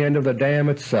each end of the dam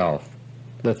itself,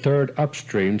 the third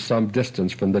upstream some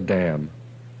distance from the dam.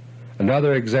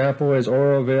 Another example is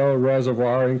Oroville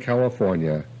Reservoir in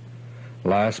California.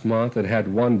 Last month it had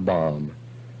 1 bomb.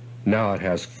 Now it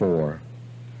has 4.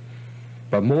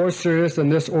 But more serious than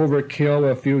this overkill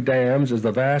of a few dams is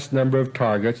the vast number of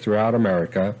targets throughout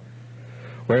America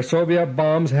where Soviet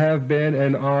bombs have been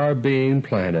and are being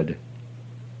planted.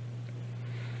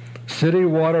 City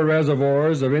water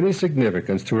reservoirs of any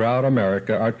significance throughout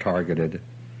America are targeted.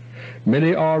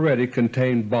 Many already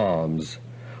contain bombs,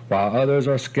 while others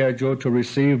are scheduled to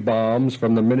receive bombs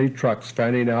from the many trucks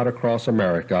fanning out across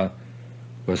America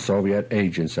with Soviet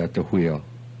agents at the wheel.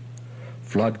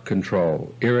 Flood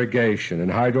control, irrigation,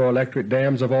 and hydroelectric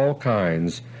dams of all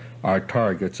kinds are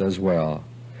targets as well,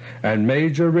 and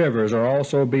major rivers are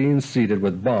also being seeded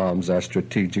with bombs at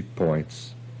strategic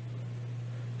points.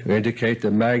 To indicate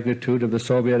the magnitude of the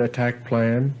Soviet attack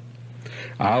plan,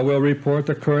 I will report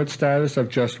the current status of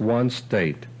just one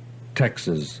state,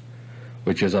 Texas,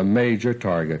 which is a major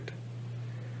target.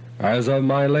 As of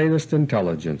my latest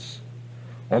intelligence,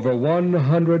 over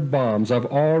 100 bombs have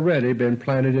already been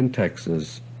planted in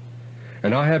Texas,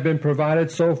 and I have been provided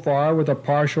so far with a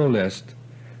partial list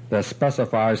that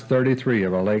specifies 33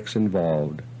 of the lakes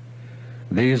involved.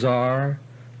 These are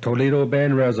Toledo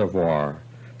Bend Reservoir,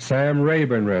 Sam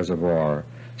Rayburn Reservoir,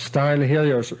 Stein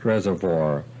Helios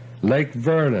Reservoir, Lake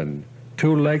Vernon,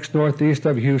 2 lakes northeast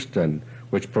of Houston,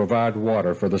 which provide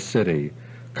water for the city: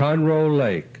 Conroe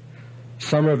Lake,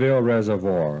 Somerville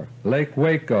Reservoir, Lake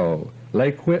Waco,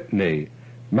 Lake Whitney,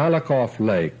 Malakoff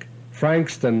Lake,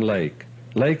 Frankston Lake,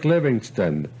 Lake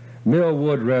Livingston,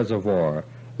 Millwood Reservoir,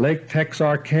 Lake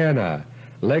Texarkana,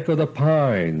 Lake of the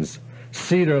Pines,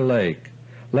 Cedar Lake,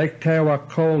 Lake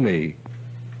Tawakomie,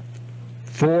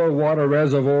 4 water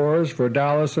reservoirs for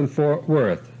Dallas and Fort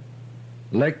Worth,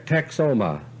 Lake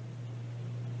Texoma,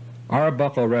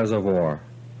 Arbuckle Reservoir,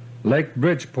 Lake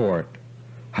Bridgeport,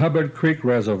 Hubbard Creek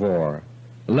Reservoir,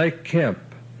 Lake Kemp,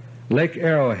 Lake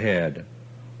Arrowhead,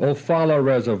 O'Falla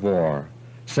Reservoir,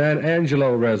 San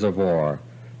Angelo Reservoir,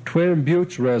 Twin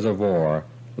Buttes Reservoir,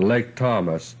 Lake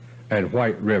Thomas, and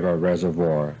White River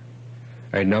Reservoir.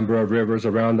 A number of rivers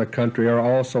around the country are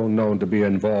also known to be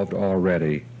involved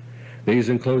already. These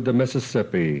include the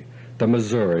Mississippi, the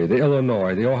Missouri, the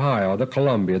Illinois, the Ohio, the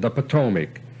Columbia, the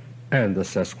Potomac, and the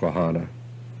Susquehanna.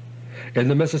 In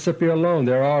the Mississippi alone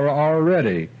there are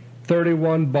already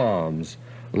 31 bombs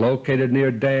located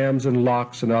near dams and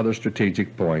locks and other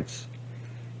strategic points.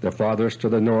 The farthest to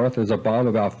the north is a bomb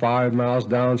about 5 miles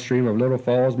downstream of Little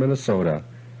Falls, Minnesota.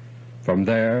 From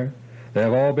there they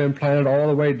have all been planted all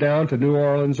the way down to New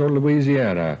Orleans or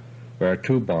Louisiana, where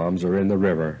 2 bombs are in the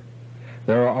river.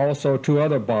 There are also 2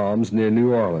 other bombs near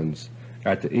New Orleans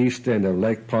at the east end of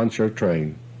Lake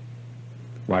Pontchartrain.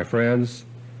 My friends,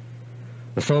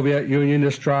 the Soviet Union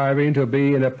is striving to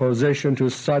be in a position to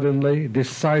suddenly,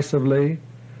 decisively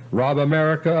rob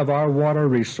America of our water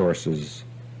resources.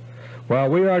 While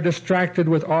we are distracted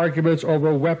with arguments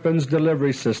over weapons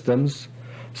delivery systems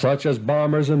such as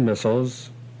bombers and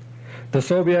missiles, the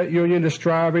Soviet Union is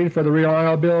striving for the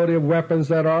reliability of weapons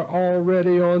that are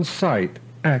already on site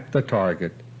at the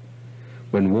target.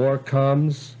 When war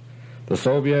comes, the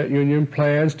Soviet Union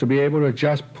plans to be able to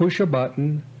just push a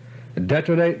button,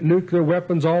 detonate nuclear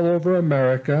weapons all over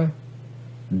America,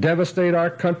 devastate our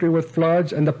country with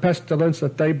floods and the pestilence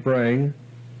that they bring,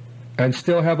 and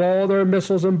still have all their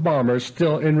missiles and bombers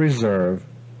still in reserve.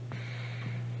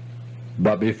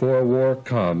 But before war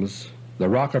comes, the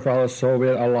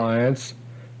Rockefeller-Soviet alliance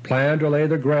planned to lay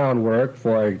the groundwork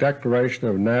for a declaration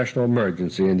of national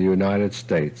emergency in the United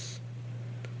States.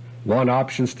 One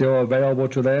option still available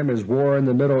to them is war in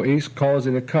the Middle East,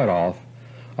 causing a cutoff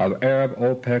of Arab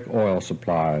OPEC oil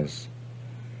supplies.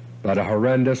 But a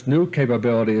horrendous new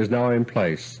capability is now in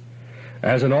place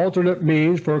as an alternate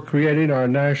means for creating our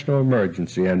national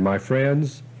emergency, and my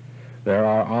friends, there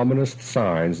are ominous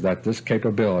signs that this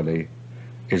capability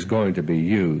is going to be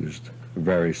used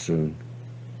very soon.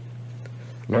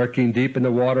 Lurking deep in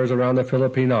the waters around the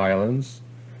Philippine Islands,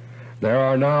 there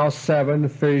are now 7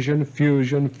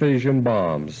 fission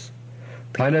bombs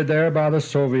planted there by the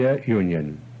Soviet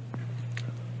Union.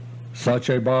 Such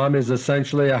a bomb is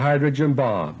essentially a hydrogen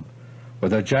bomb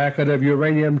with a jacket of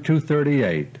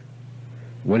uranium-238.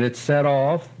 When it's set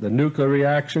off, the nuclear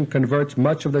reaction converts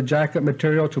much of the jacket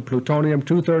material to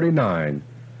plutonium-239,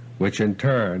 which in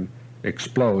turn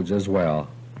explodes as well.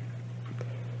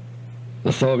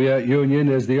 The Soviet Union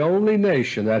is the only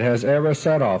nation that has ever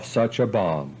set off such a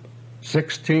bomb,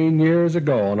 16 years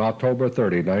ago on October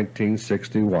 30,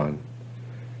 1961.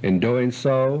 In doing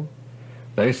so,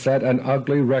 they set an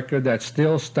ugly record that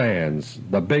still stands,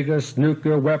 the biggest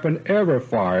nuclear weapon ever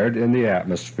fired in the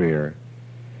atmosphere.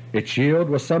 Its yield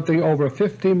was something over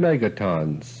 50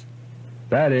 megatons,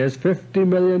 that is 50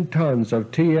 million tons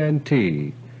of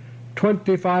TNT,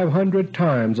 2,500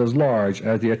 times as large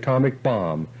as the atomic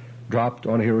bomb dropped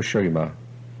on Hiroshima.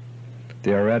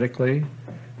 Theoretically,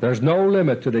 there's no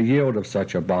limit to the yield of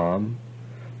such a bomb,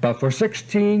 but for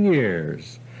 16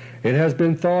 years it has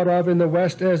been thought of in the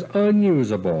West as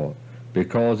unusable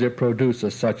because it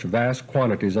produces such vast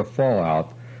quantities of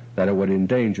fallout that it would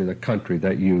endanger the country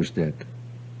that used it.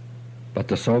 But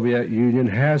the Soviet Union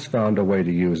has found a way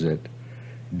to use it,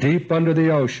 deep under the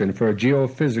ocean for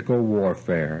geophysical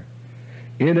warfare,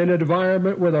 in an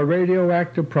environment where the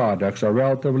radioactive products are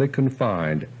relatively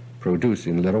confined,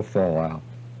 producing little fallout.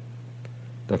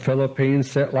 The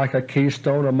Philippines sit like a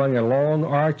keystone among a long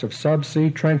arch of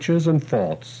subsea trenches and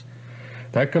faults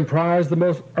that comprise the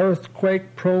most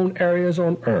earthquake-prone areas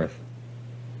on Earth.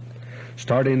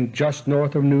 Starting just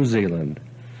north of New Zealand,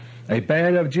 a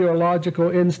band of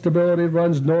geological instability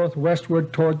runs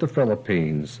northwestward toward the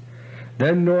Philippines,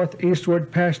 then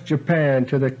northeastward past Japan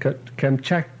to the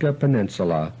Kamchatka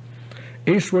Peninsula,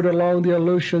 eastward along the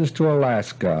Aleutians to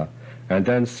Alaska, and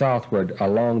then southward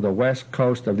along the west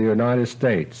coast of the United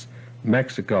States,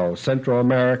 Mexico, Central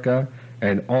America,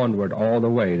 and onward all the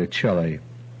way to Chile.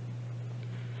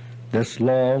 This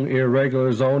long,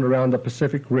 irregular zone around the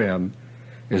Pacific Rim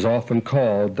is often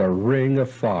called the Ring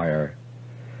of Fire.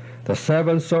 The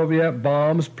 7 Soviet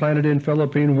bombs planted in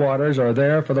Philippine waters are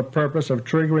there for the purpose of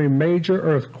triggering major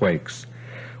earthquakes,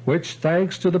 which,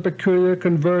 thanks to the peculiar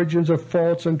convergence of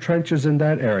faults and trenches in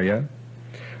that area,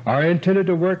 are intended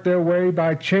to work their way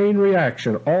by chain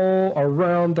reaction all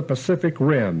around the Pacific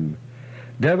Rim,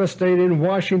 devastating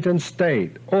Washington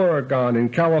State, Oregon,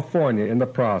 and California in the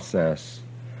process.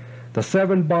 The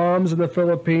 7 bombs in the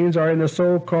Philippines are in the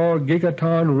so-called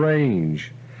gigaton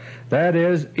range. That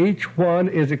is, each one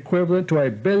is equivalent to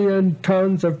 1 billion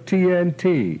tons of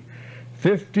TNT,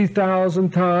 50,000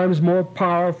 times more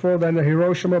powerful than the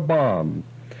Hiroshima bomb,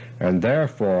 and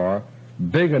therefore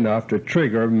big enough to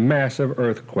trigger massive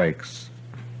earthquakes.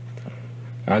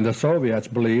 And the Soviets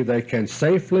believe they can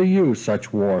safely use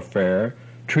such warfare,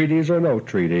 treaties or no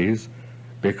treaties,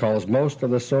 because most of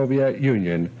the Soviet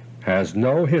Union has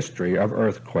no history of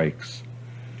earthquakes.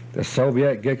 The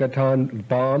Soviet gigaton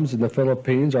bombs in the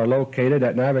Philippines are located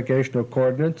at navigational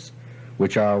coordinates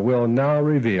which I will now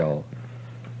reveal.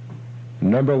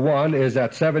 Number 1 is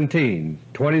at 17,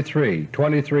 23,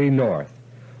 23 north,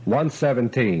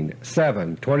 117,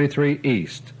 7, 23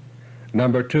 east.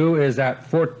 Number 2 is at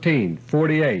 14,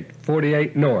 48,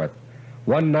 48 north,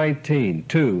 119,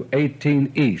 2,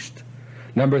 18 east.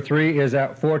 Number 3 is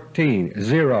at 14,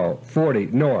 0, 40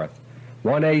 north,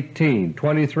 118,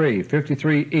 23,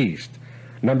 53 east.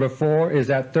 Number 4 is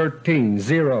at 13,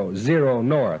 0, 0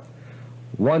 north,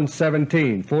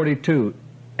 117, 42,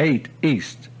 8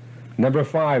 east. Number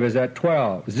 5 is at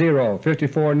 12, 0,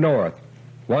 54 north,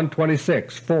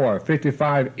 126, 4,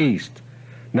 55 east.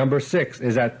 Number 6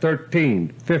 is at 13,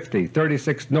 50,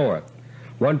 36 north,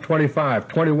 125,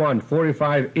 21,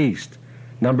 45 east.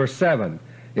 Number 7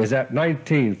 is at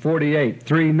 19, 48,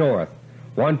 3 north,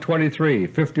 123,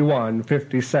 51,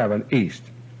 57 east.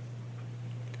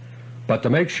 But to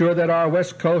make sure that our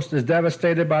west coast is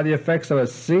devastated by the effects of a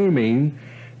seeming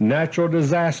natural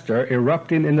disaster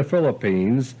erupting in the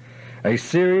Philippines, a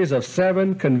series of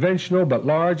 7 conventional but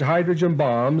large hydrogen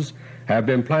bombs have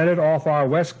been planted off our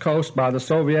west coast by the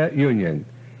Soviet Union.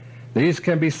 These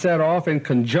can be set off in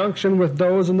conjunction with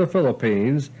those in the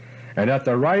Philippines and at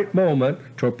the right moment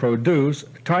to produce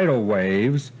tidal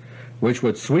waves which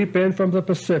would sweep in from the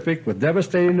Pacific with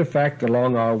devastating effect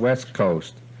along our west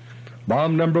coast.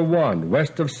 Bomb number 1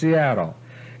 west of Seattle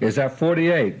is at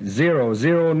 48, 0,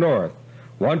 0 north,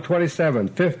 127,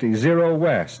 50, 0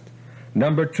 west.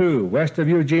 Number 2 west of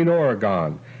Eugene,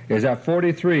 Oregon is at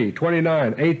 43,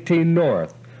 29, 18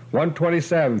 north,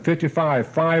 127, 55,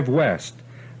 5 west.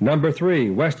 Number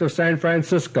 3 west of San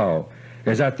Francisco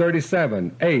is at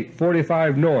 37, 8,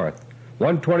 45 north,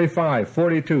 125,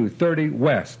 42, 30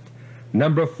 west.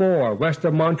 Number 4 west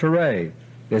of Monterey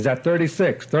is at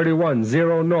 36, 31,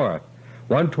 0 north,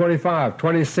 125,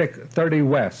 26, 30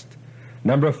 west.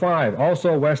 Number 5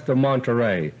 also west of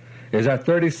Monterey is at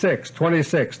 36,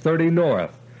 26, 30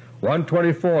 north,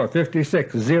 124,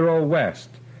 56, 0 west.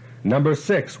 Number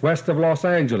 6 west of Los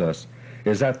Angeles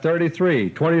is at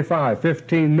 33, 25,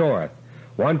 15 north,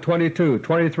 122,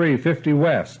 23, 50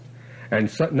 west.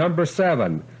 And number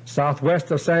 7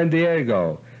 southwest of San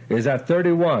Diego is at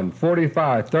 31,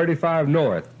 45, 35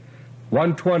 north,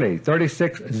 120,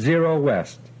 36, 0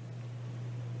 west.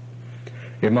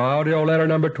 In my audio letter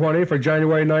number 20 for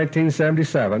January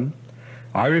 1977,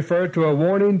 I refer to a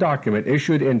warning document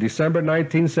issued in December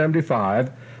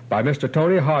 1975 by Mr.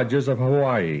 Tony Hodges of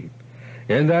Hawaii.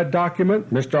 In that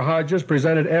document, Mr. Hodges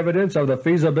presented evidence of the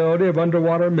feasibility of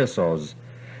underwater missiles.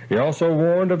 He also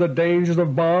warned of the dangers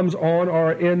of bombs on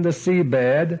or in the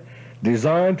seabed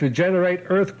designed to generate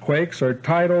earthquakes or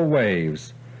tidal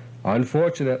waves.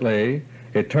 Unfortunately,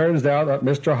 it turns out that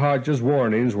Mr. Hodges'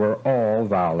 warnings were all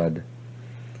valid.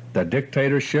 The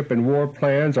dictatorship and war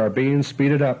plans are being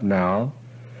speeded up now.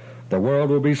 The world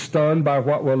will be stunned by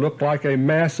what will look like a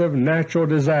massive natural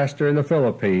disaster in the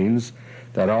Philippines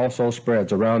that also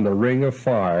spreads around the Ring of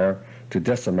Fire to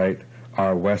decimate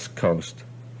our west coast.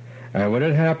 And when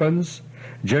it happens,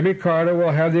 Jimmy Carter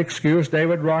will have the excuse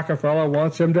David Rockefeller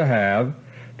wants him to have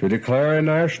to declare a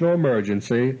national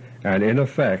emergency and in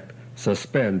effect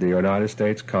suspend the United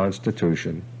States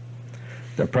Constitution.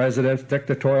 The President's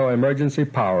dictatorial emergency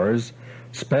powers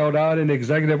spelled out in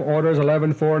Executive Orders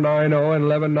 11490 and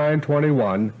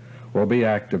 11921 will be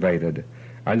activated,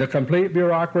 and the complete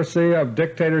bureaucracy of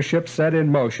dictatorship set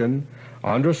in motion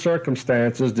under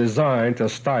circumstances designed to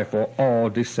stifle all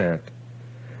dissent.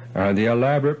 And the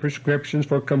elaborate prescriptions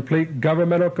for complete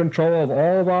governmental control of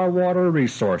all of our water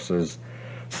resources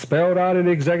spelled out in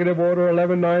Executive Order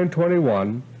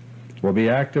 11921 will be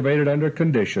activated under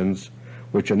conditions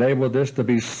which enable this to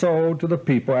be sold to the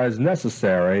people as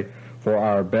necessary for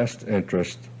our best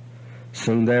interest.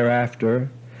 Soon thereafter,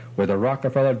 With the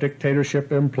Rockefeller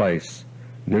dictatorship in place,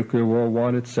 nuclear World War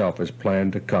I itself is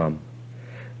planned to come.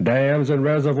 Dams and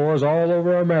reservoirs all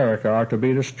over America are to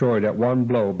be destroyed at one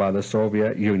blow by the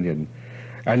Soviet Union,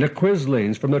 and the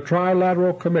Quislings from the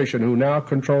Trilateral Commission, who now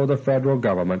control the Federal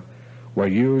Government,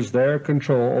 will use their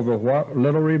control over what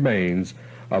little remains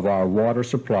of our water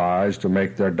supplies to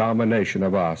make their domination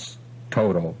of us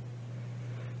total.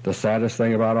 The saddest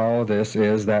thing about all this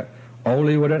is that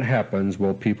only when it happens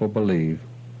will people believe.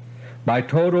 By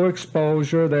total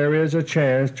exposure there is a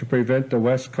chance to prevent the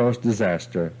West Coast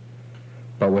disaster,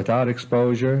 but without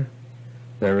exposure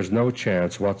there is no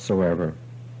chance whatsoever.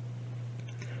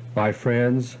 My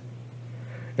friends,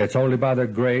 it's only by the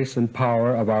grace and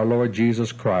power of our Lord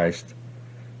Jesus Christ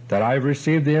that I've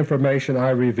received the information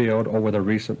I revealed over the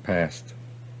recent past.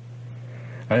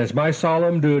 And it's my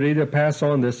solemn duty to pass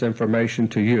on this information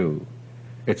to you.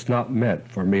 It's not meant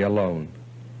for me alone.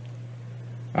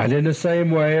 And in the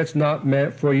same way it's not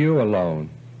meant for you alone.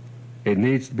 It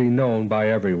needs to be known by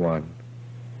everyone.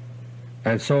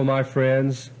 And so, my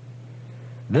friends,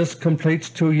 this completes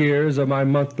 2 years of my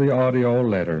monthly audio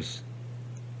letters.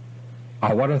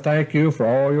 I want to thank you for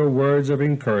all your words of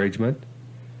encouragement,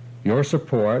 your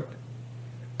support,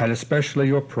 and especially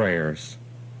your prayers.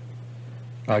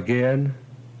 Again,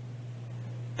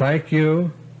 thank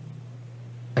you,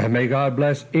 and may God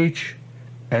bless each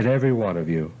and every one of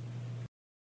you.